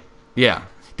Okay. eye. Yeah,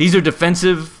 these are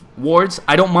defensive wards.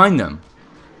 I don't mind them,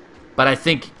 but I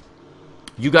think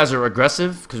you guys are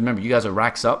aggressive because remember you guys are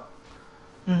racks up.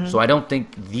 So I don't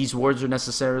think these wards are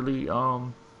necessarily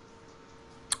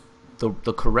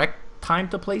the correct time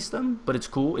to place them, but it's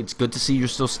cool. It's good to see you're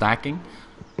still stacking.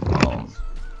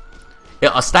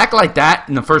 Yeah, a stack like that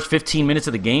in the first 15 minutes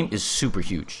of the game is super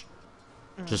huge,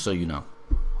 just so you know.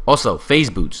 Also, phase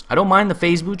boots. I don't mind the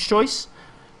phase boots choice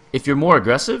if you're more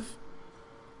aggressive,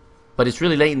 but it's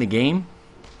really late in the game,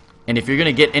 and if you're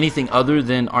gonna get anything other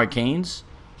than arcanes,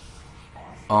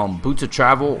 boots of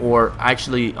travel or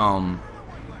actually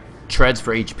treads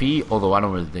for HP, although I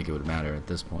don't really think it would matter at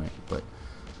this point, but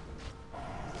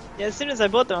Yeah, as soon as I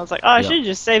bought them, I was like, oh, I should have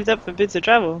just saved up for bits of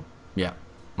travel. yeah,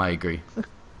 I agree.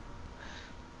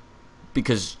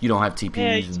 Because you don't have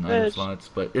TPs and item slots,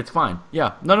 but it's fine.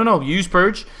 Yeah, no, you use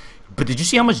Purge, but did you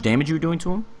see how much damage you were doing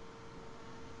to him?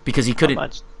 Because he couldn't. Not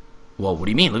much. Well, what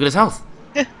do you mean? Look at his health.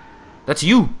 That's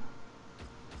you.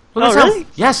 Look at his really?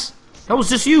 health. Yes, that was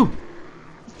just you.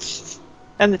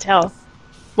 And the tower.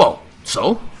 Well,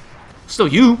 so still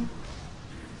you.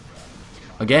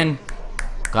 Again,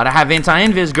 gotta have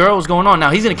anti-invis, girl. What's going on? Now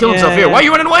he's gonna kill himself here. Why are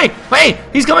you running away? Hey,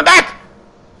 he's coming back.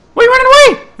 Why are you running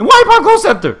away? And why upon Ghost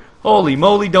Scepter? Holy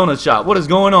moly, donut shop. What is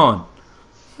going on?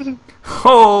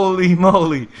 Holy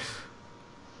moly.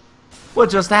 What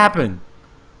just happened?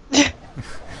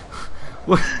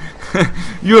 What?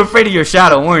 You were afraid of your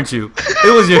shadow, weren't you?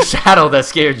 It was your shadow that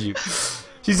scared you.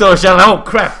 She saw a shadow. Oh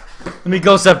crap! Let me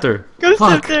Ghost Scepter. Ghost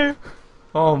Scepter.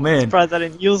 Oh man. Surprised I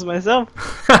didn't use myself.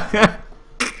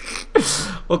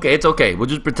 Okay, it's okay. We'll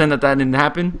just pretend that didn't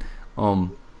happen.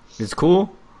 It's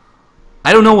cool.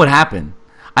 I don't know what happened.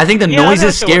 I think the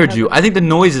noises scared you. I think the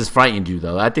noises frightened you,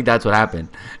 though. I think that's what happened.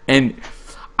 And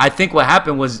I think what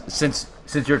happened was since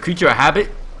you're a creature of habit,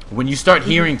 when you start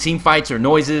hearing team fights or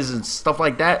noises and stuff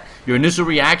like that, your initial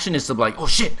reaction is to be like, oh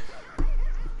shit,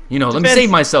 you know, let me save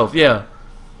myself. Yeah.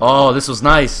 Oh, this was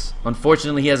nice.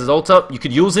 Unfortunately, he has his ult up. You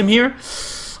could use him here.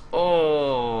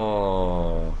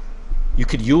 Oh, you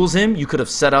could use him. You could have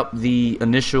set up the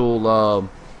initial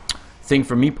thing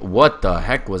for Meepo. What the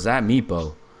heck was that,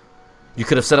 Meepo? You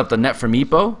could have set up the net for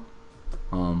Meepo.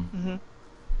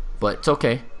 But it's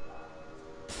okay.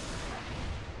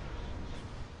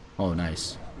 Oh,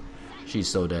 nice. She's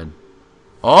so dead.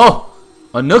 Oh!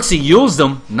 A Nooksy used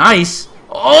them. Nice.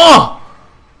 Oh!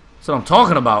 That's what I'm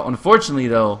talking about. Unfortunately,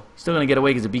 though, still going to get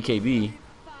away because of BKB.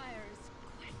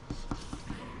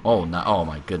 Oh, no. Oh,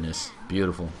 my goodness.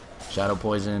 Beautiful. Shadow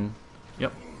Poison.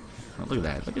 Yep. Oh, look at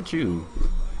that. Look at you.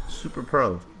 Super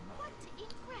pro.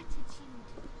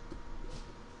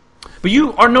 But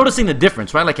you are noticing the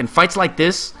difference, right? Like in fights like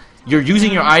this, you're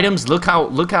using your items. Look how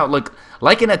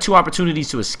like in that 2 opportunities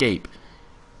to escape,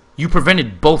 you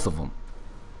prevented both of them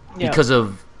because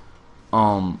of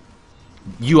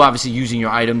you obviously using your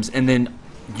items and then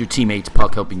your teammates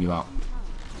Puck helping you out.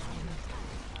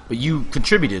 But you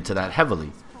contributed to that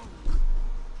heavily.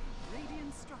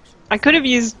 I could have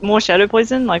used more Shadow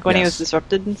Poison, like when he was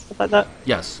disrupted and stuff like that.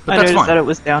 Yes, but I that's noticed fine. that it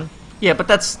was down. Yeah, but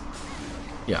that's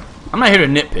I'm not here to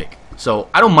nitpick. So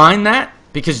I don't mind that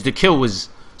because the kill was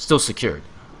still secured.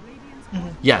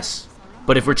 Yes,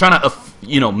 but if we're trying to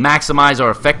maximize our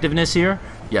effectiveness here,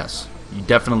 yes, you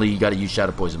definitely got to use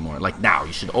Shadow Poison more. Like now,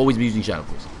 you should always be using Shadow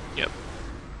Poison. Yep.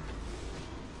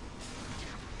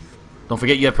 Don't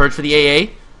forget you have Purge for the AA.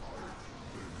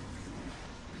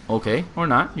 Okay, or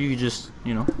not. You could just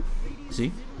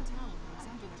see.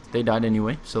 They died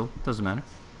anyway, so it doesn't matter.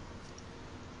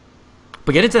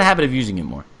 But get into the habit of using it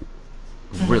more.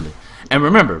 Really. And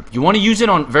remember, you want to use it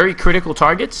on very critical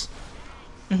targets,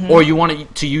 or you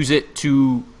want to use it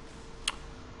to,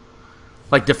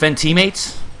 like, defend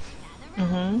teammates.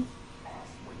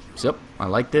 Yep, I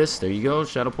like this. There you go.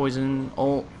 Shadow Poison.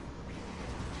 Oh.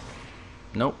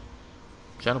 Nope.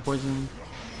 Shadow Poison.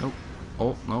 Nope.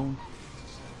 Oh, no.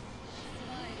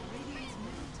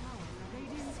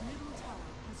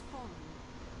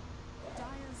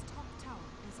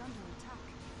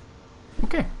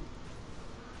 Okay.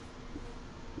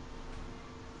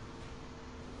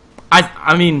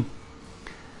 I mean,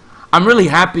 I'm really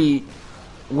happy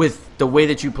with the way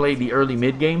that you played the early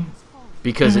mid game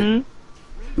because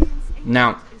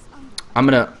now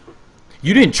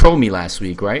you didn't troll me last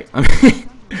week, right? I mean,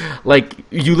 like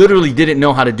you literally didn't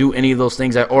know how to do any of those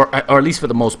things, or at least for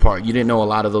the most part, you didn't know a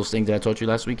lot of those things that I taught you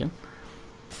last weekend.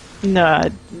 No,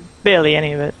 barely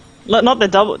any of it. Not the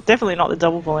double. Definitely not the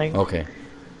double pulling. Okay.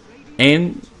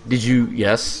 And did you?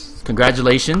 Yes,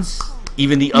 congratulations.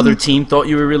 Even the other team thought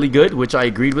you were really good, which I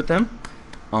agreed with them.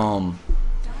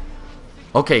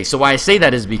 Okay, so why I say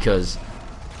that is because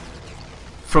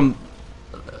from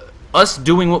us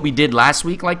doing what we did last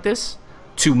week like this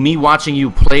to me watching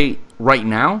you play right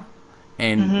now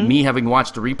and me having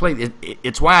watched the replay,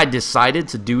 it's why I decided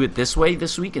to do it this way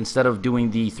this week instead of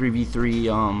doing the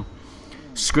 3v3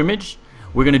 scrimmage.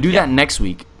 We're going to do that next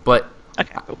week, but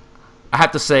Okay, cool. I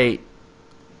have to say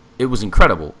it was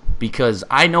incredible because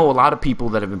I know a lot of people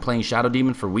that have been playing Shadow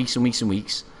Demon for weeks and weeks and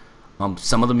weeks,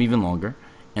 some of them even longer,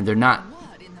 and they're not,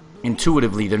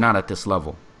 intuitively, they're not at this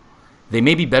level. They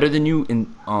may be better than you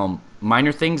in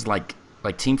minor things like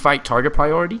team fight, target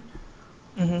priority,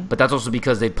 but that's also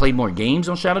because they've played more games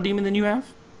on Shadow Demon than you have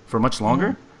for much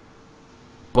longer.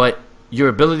 But your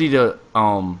ability to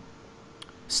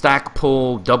stack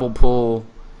pull, double pull,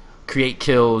 create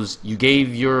kills, you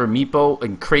gave your Meepo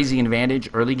a crazy advantage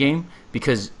early game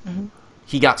because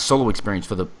he got solo experience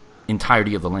for the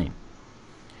entirety of the lane.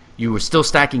 You were still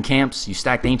stacking camps, you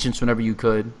stacked ancients whenever you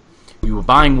could. You were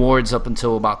buying wards up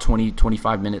until about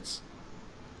 20-25 minutes.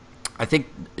 I think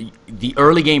the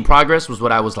early game progress was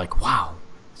what I was like, wow,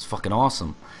 it's fucking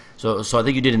awesome. So I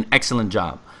think you did an excellent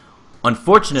job.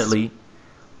 Unfortunately,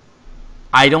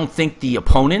 I don't think the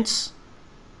opponents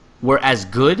were as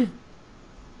good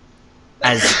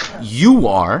as you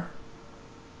are.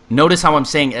 Notice how I'm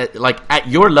saying, like, at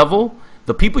your level,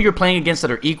 the people you're playing against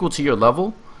that are equal to your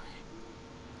level,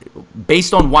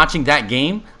 based on watching that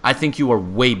game, I think you are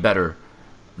way better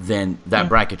than that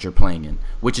bracket you're playing in,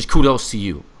 which is kudos to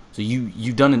you. So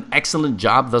you've done an excellent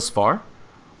job thus far,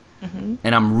 and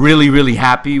I'm really, really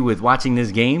happy with watching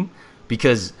this game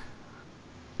because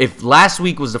if last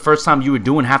week was the first time you were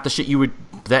doing half the shit you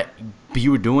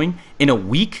were doing in a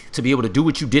week, to be able to do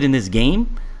what you did in this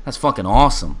game, that's fucking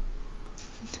awesome.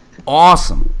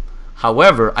 Awesome.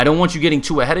 However, I don't want you getting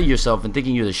too ahead of yourself and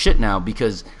thinking you're the shit now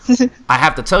because I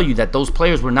have to tell you that those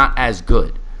players were not as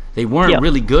good. They weren't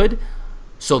really good,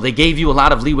 so they gave you a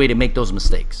lot of leeway to make those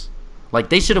mistakes. Like,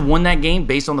 they should have won that game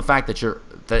based on the fact that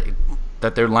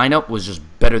that their lineup was just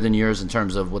better than yours in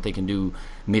terms of what they can do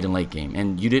mid and late game.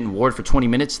 And you didn't ward for 20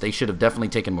 minutes. They should have definitely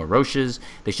taken more Roches.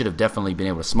 They should have definitely been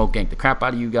able to smoke gank the crap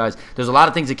out of you guys. There's a lot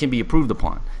of things that can be improved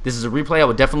upon. This is a replay I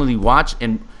would definitely watch,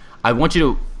 and I want you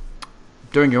to,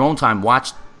 during your own time,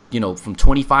 watch, from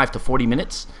 25 to 40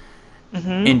 minutes. But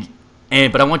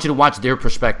I want you to watch their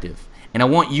perspective. And I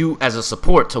want you as a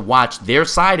support to watch their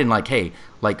side and like, hey,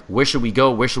 like, where should we go?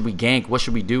 Where should we gank? What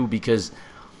should we do? Because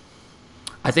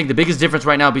I think the biggest difference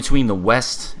right now between the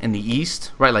West and the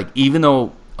East, right? Like, even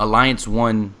though Alliance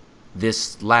won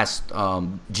this last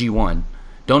G1,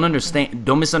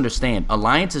 don't misunderstand.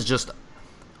 Alliance is just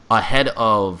ahead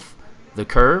of the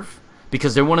curve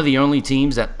because they're one of the only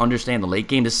teams that understand the late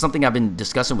game. This is something I've been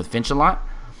discussing with Finch a lot.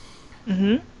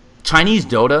 Chinese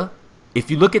Dota, if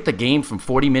you look at the game from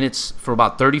 40 minutes for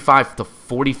about 35 to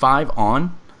 45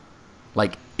 on,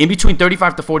 like in between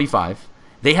 35 to 45,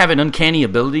 they have an uncanny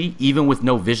ability, even with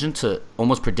no vision, to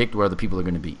almost predict where other people are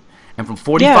going to be. And from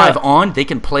 45 on, they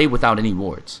can play without any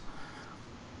wards.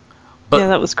 But yeah,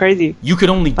 that was crazy. You could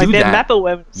only do their that. map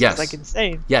awareness is like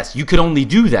insane. Yes, you could only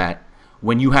do that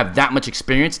when you have that much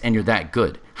experience and you're that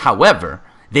good. However,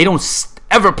 they don't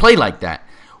ever play like that.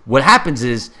 What happens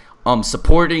is,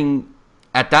 supporting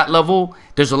at that level,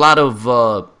 there's a lot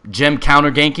of gem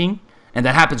counter ganking, and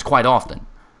that happens quite often.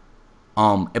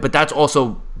 But that's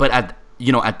also,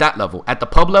 at that level, at the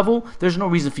pub level, there's no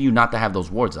reason for you not to have those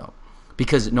wards out.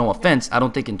 Because, no offense, I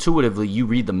don't think intuitively you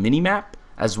read the mini map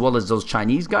as well as those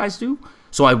Chinese guys do.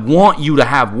 So I want you to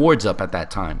have wards up at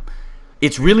that time.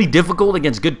 It's really difficult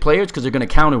against good players because they're going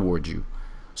to counter ward you.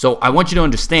 So I want you to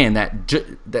understand that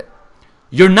that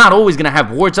you're not always going to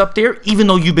have wards up there, even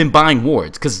though you've been buying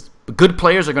wards. Because good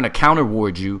players are going to counter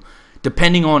ward you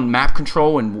depending on map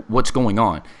control and what's going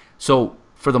on. So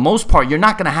for the most part, you're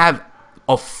not going to have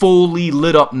a fully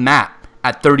lit up map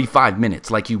at 35 minutes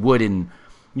like you would in,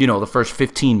 the first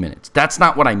 15 minutes. That's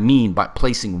not what I mean by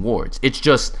placing wards. It's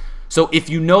just, so if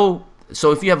you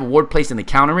have a ward placed and they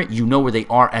counter it, you know where they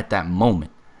are at that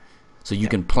moment. So you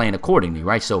can plan accordingly,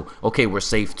 right? So, okay, we're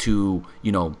safe to,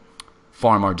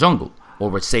 farm our jungle. Or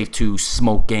we're safe to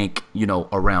smoke gank,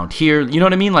 around here. You know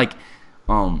what I mean? Like,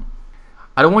 I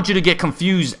don't want you to get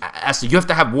confused as to you have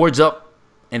to have wards up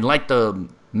and light the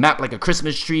map like a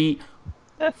Christmas tree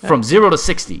from 0 to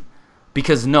 60.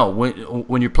 Because no,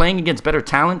 when you're playing against better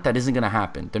talent, that isn't going to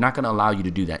happen. They're not going to allow you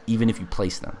to do that, even if you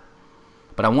place them.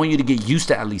 But I want you to get used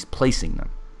to at least placing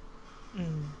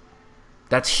them.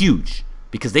 That's huge.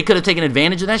 Because they could have taken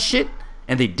advantage of that shit,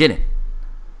 and they didn't.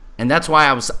 And that's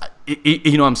why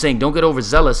you know what I'm saying, don't get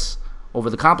overzealous over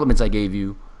the compliments I gave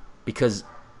you, because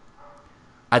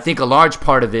I think a large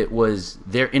part of it was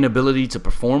their inability to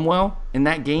perform well in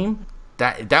that game.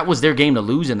 That was their game to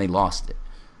lose, and they lost it.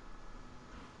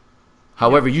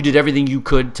 However, you did everything you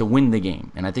could to win the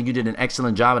game, and I think you did an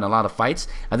excellent job in a lot of fights.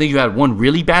 I think you had one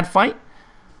really bad fight,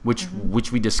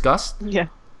 which we discussed. Yeah.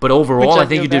 But overall, I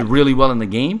think you did bad. really well in the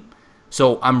game.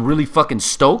 So I'm really fucking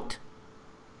stoked.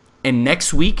 And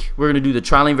next week, we're going to do the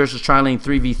Tri-Lane versus Tri-Lane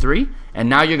 3v3. And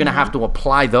now you're going to have to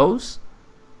apply those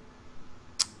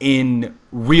in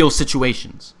real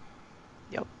situations.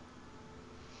 Yep.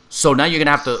 So now you're going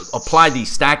to have to apply the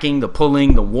stacking, the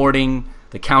pulling, the warding,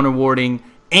 the counter warding,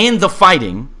 and the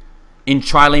fighting in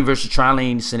Tri-Lane versus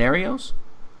Tri-Lane scenarios.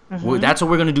 That's what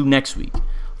we're going to do next week.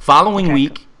 Following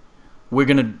week, we're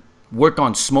going to work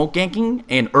on smoke ganking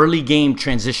and early game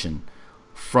transition.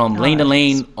 From lane to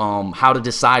lane, how to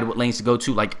decide what lanes to go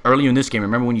to. Like earlier in this game,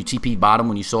 remember when you TP'd bottom,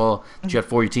 when you saw that you had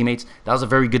 4 of your teammates? That was a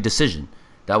very good decision.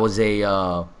 That was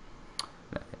that's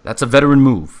a veteran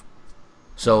move.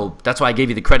 So that's why I gave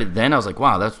you the credit then. I was like,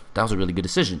 wow, that was a really good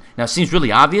decision. Now, it seems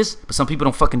really obvious, but some people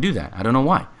don't fucking do that. I don't know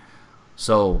why.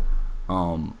 So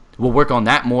we'll work on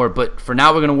that more. But for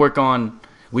now, we're going to work on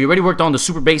 – we already worked on the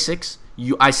super basics.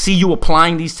 I see you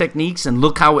applying these techniques, and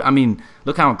look how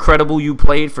incredible you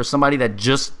played for somebody that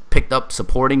just picked up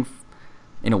supporting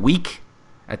in a week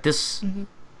at this.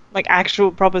 Like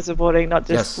actual proper supporting, not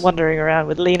just wandering around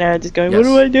with Lena, just going, "What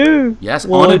do I do?" Yes,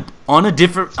 on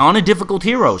a difficult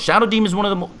hero. Shadow Demon is one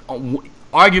of the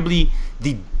arguably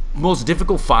the most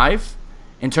difficult 5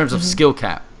 in terms of skill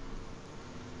cap,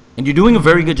 and you're doing a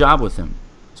very good job with him.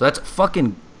 So that's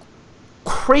fucking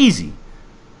crazy.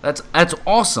 That's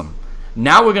awesome.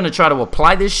 Now we're going to try to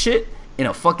apply this shit in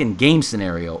a fucking game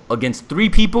scenario against 3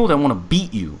 people that want to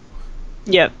beat you.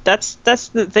 Yeah, that's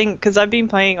the thing, because I've been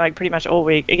playing like pretty much all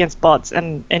week against bots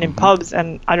and in pubs,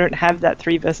 and I don't have that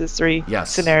 3 versus 3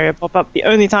 scenario pop up. The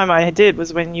only time I did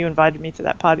was when you invited me to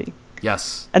that party.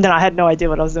 Yes. And then I had no idea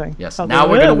what I was doing. Yes. So Now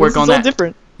we're going to work on that.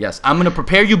 Different. Yes. I'm going to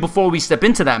prepare you before we step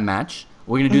into that match.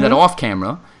 We're going to do that off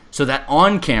camera, so that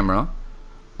on camera,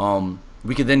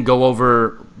 we could then go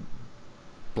over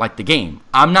like the game.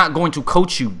 I'm not going to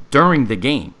coach you during the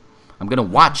game. I'm going to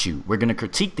watch you. We're going to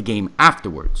critique the game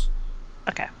afterwards.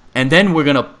 Okay. And then we're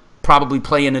going to probably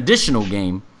play an additional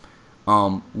game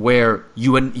where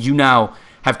you now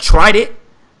have tried it.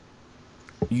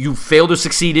 You failed or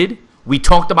succeeded. We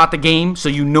talked about the game, so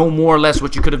you know more or less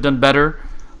what you could have done better.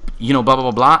 You know, blah, blah,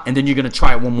 blah, blah. And then you're going to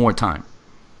try it one more time.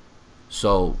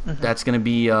 So that's going to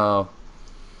be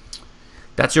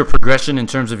that's your progression in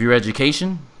terms of your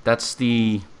education. That's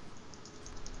the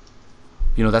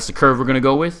curve we're going to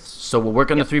go with. So we'll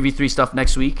work on the 3v3 stuff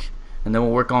next week, and then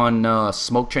we'll work on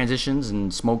smoke transitions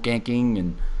and smoke ganking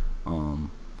and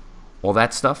all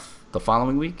that stuff the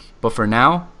following week. But for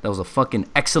now, that was a fucking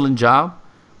excellent job.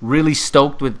 Really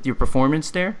stoked with your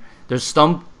performance there. There's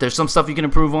some stuff you can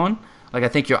improve on. Like I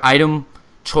think your item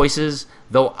choices,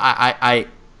 though I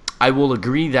will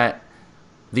agree that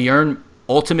the urn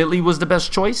ultimately was the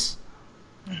best choice.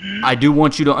 I do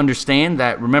want you to understand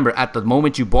that, remember, at the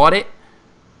moment you bought it,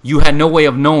 you had no way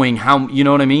of knowing how, you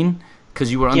know what I mean?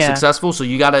 Because you were unsuccessful. So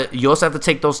you also have to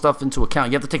take those stuff into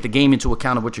account. You have to take the game into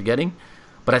account of what you're getting.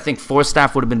 But I think Force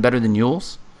Staff would have been better than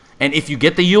Yules. And if you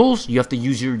get the Yules, you have to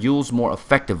use your Yules more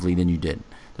effectively than you did.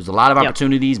 There's a lot of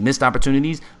opportunities, missed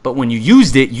opportunities. But when you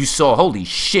used it, you saw, holy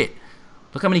shit,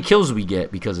 look how many kills we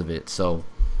get because of it. So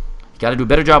got to do a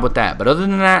better job with that. But other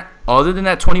than that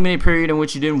 20-minute period in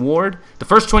which you didn't ward, the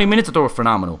first 20 minutes I thought were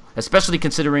phenomenal, especially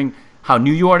considering how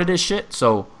new you are to this shit.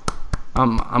 So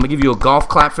I'm going to give you a golf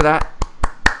clap for that.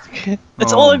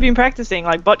 That's all I've been practicing.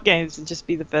 Like bot games would just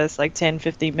be the first like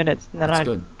 10-15 minutes, and then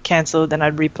I'd cancel, then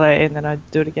I'd replay, and then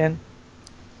I'd do it again.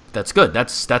 That's good.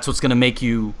 That's what's going to make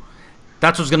you,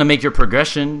 that's what's going to make your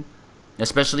progression,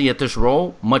 especially at this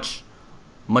role, much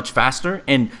faster.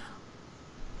 And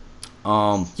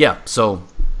so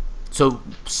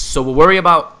we'll worry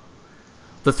about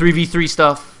the 3v3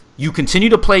 stuff. You continue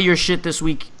to play your shit this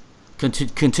week.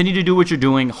 Continue to do what you're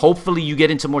doing. Hopefully you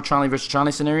get into more Tri-Lane versus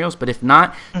Tri-Lane scenarios. But if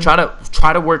not,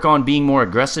 try to work on being more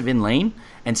aggressive in lane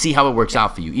and see how it works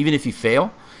out for you. Even if you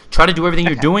fail, try to do everything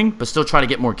you're doing, but still try to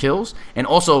get more kills. And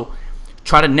also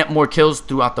try to net more kills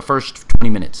throughout the first 20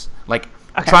 minutes. Like,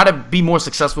 try to be more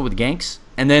successful with ganks.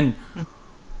 And then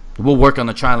we'll work on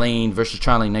the Tri-Lane versus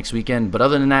Tri-Lane next weekend. But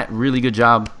other than that, really good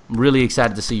job. I'm really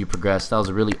excited to see you progress. That was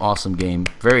a really awesome game.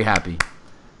 Very happy.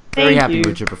 Very happy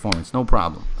with your performance. No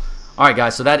problem. All right,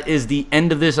 guys. So that is the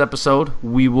end of this episode.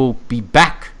 We will be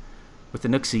back with the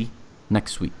Nooksy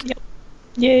next week. Yep.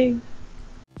 Yay.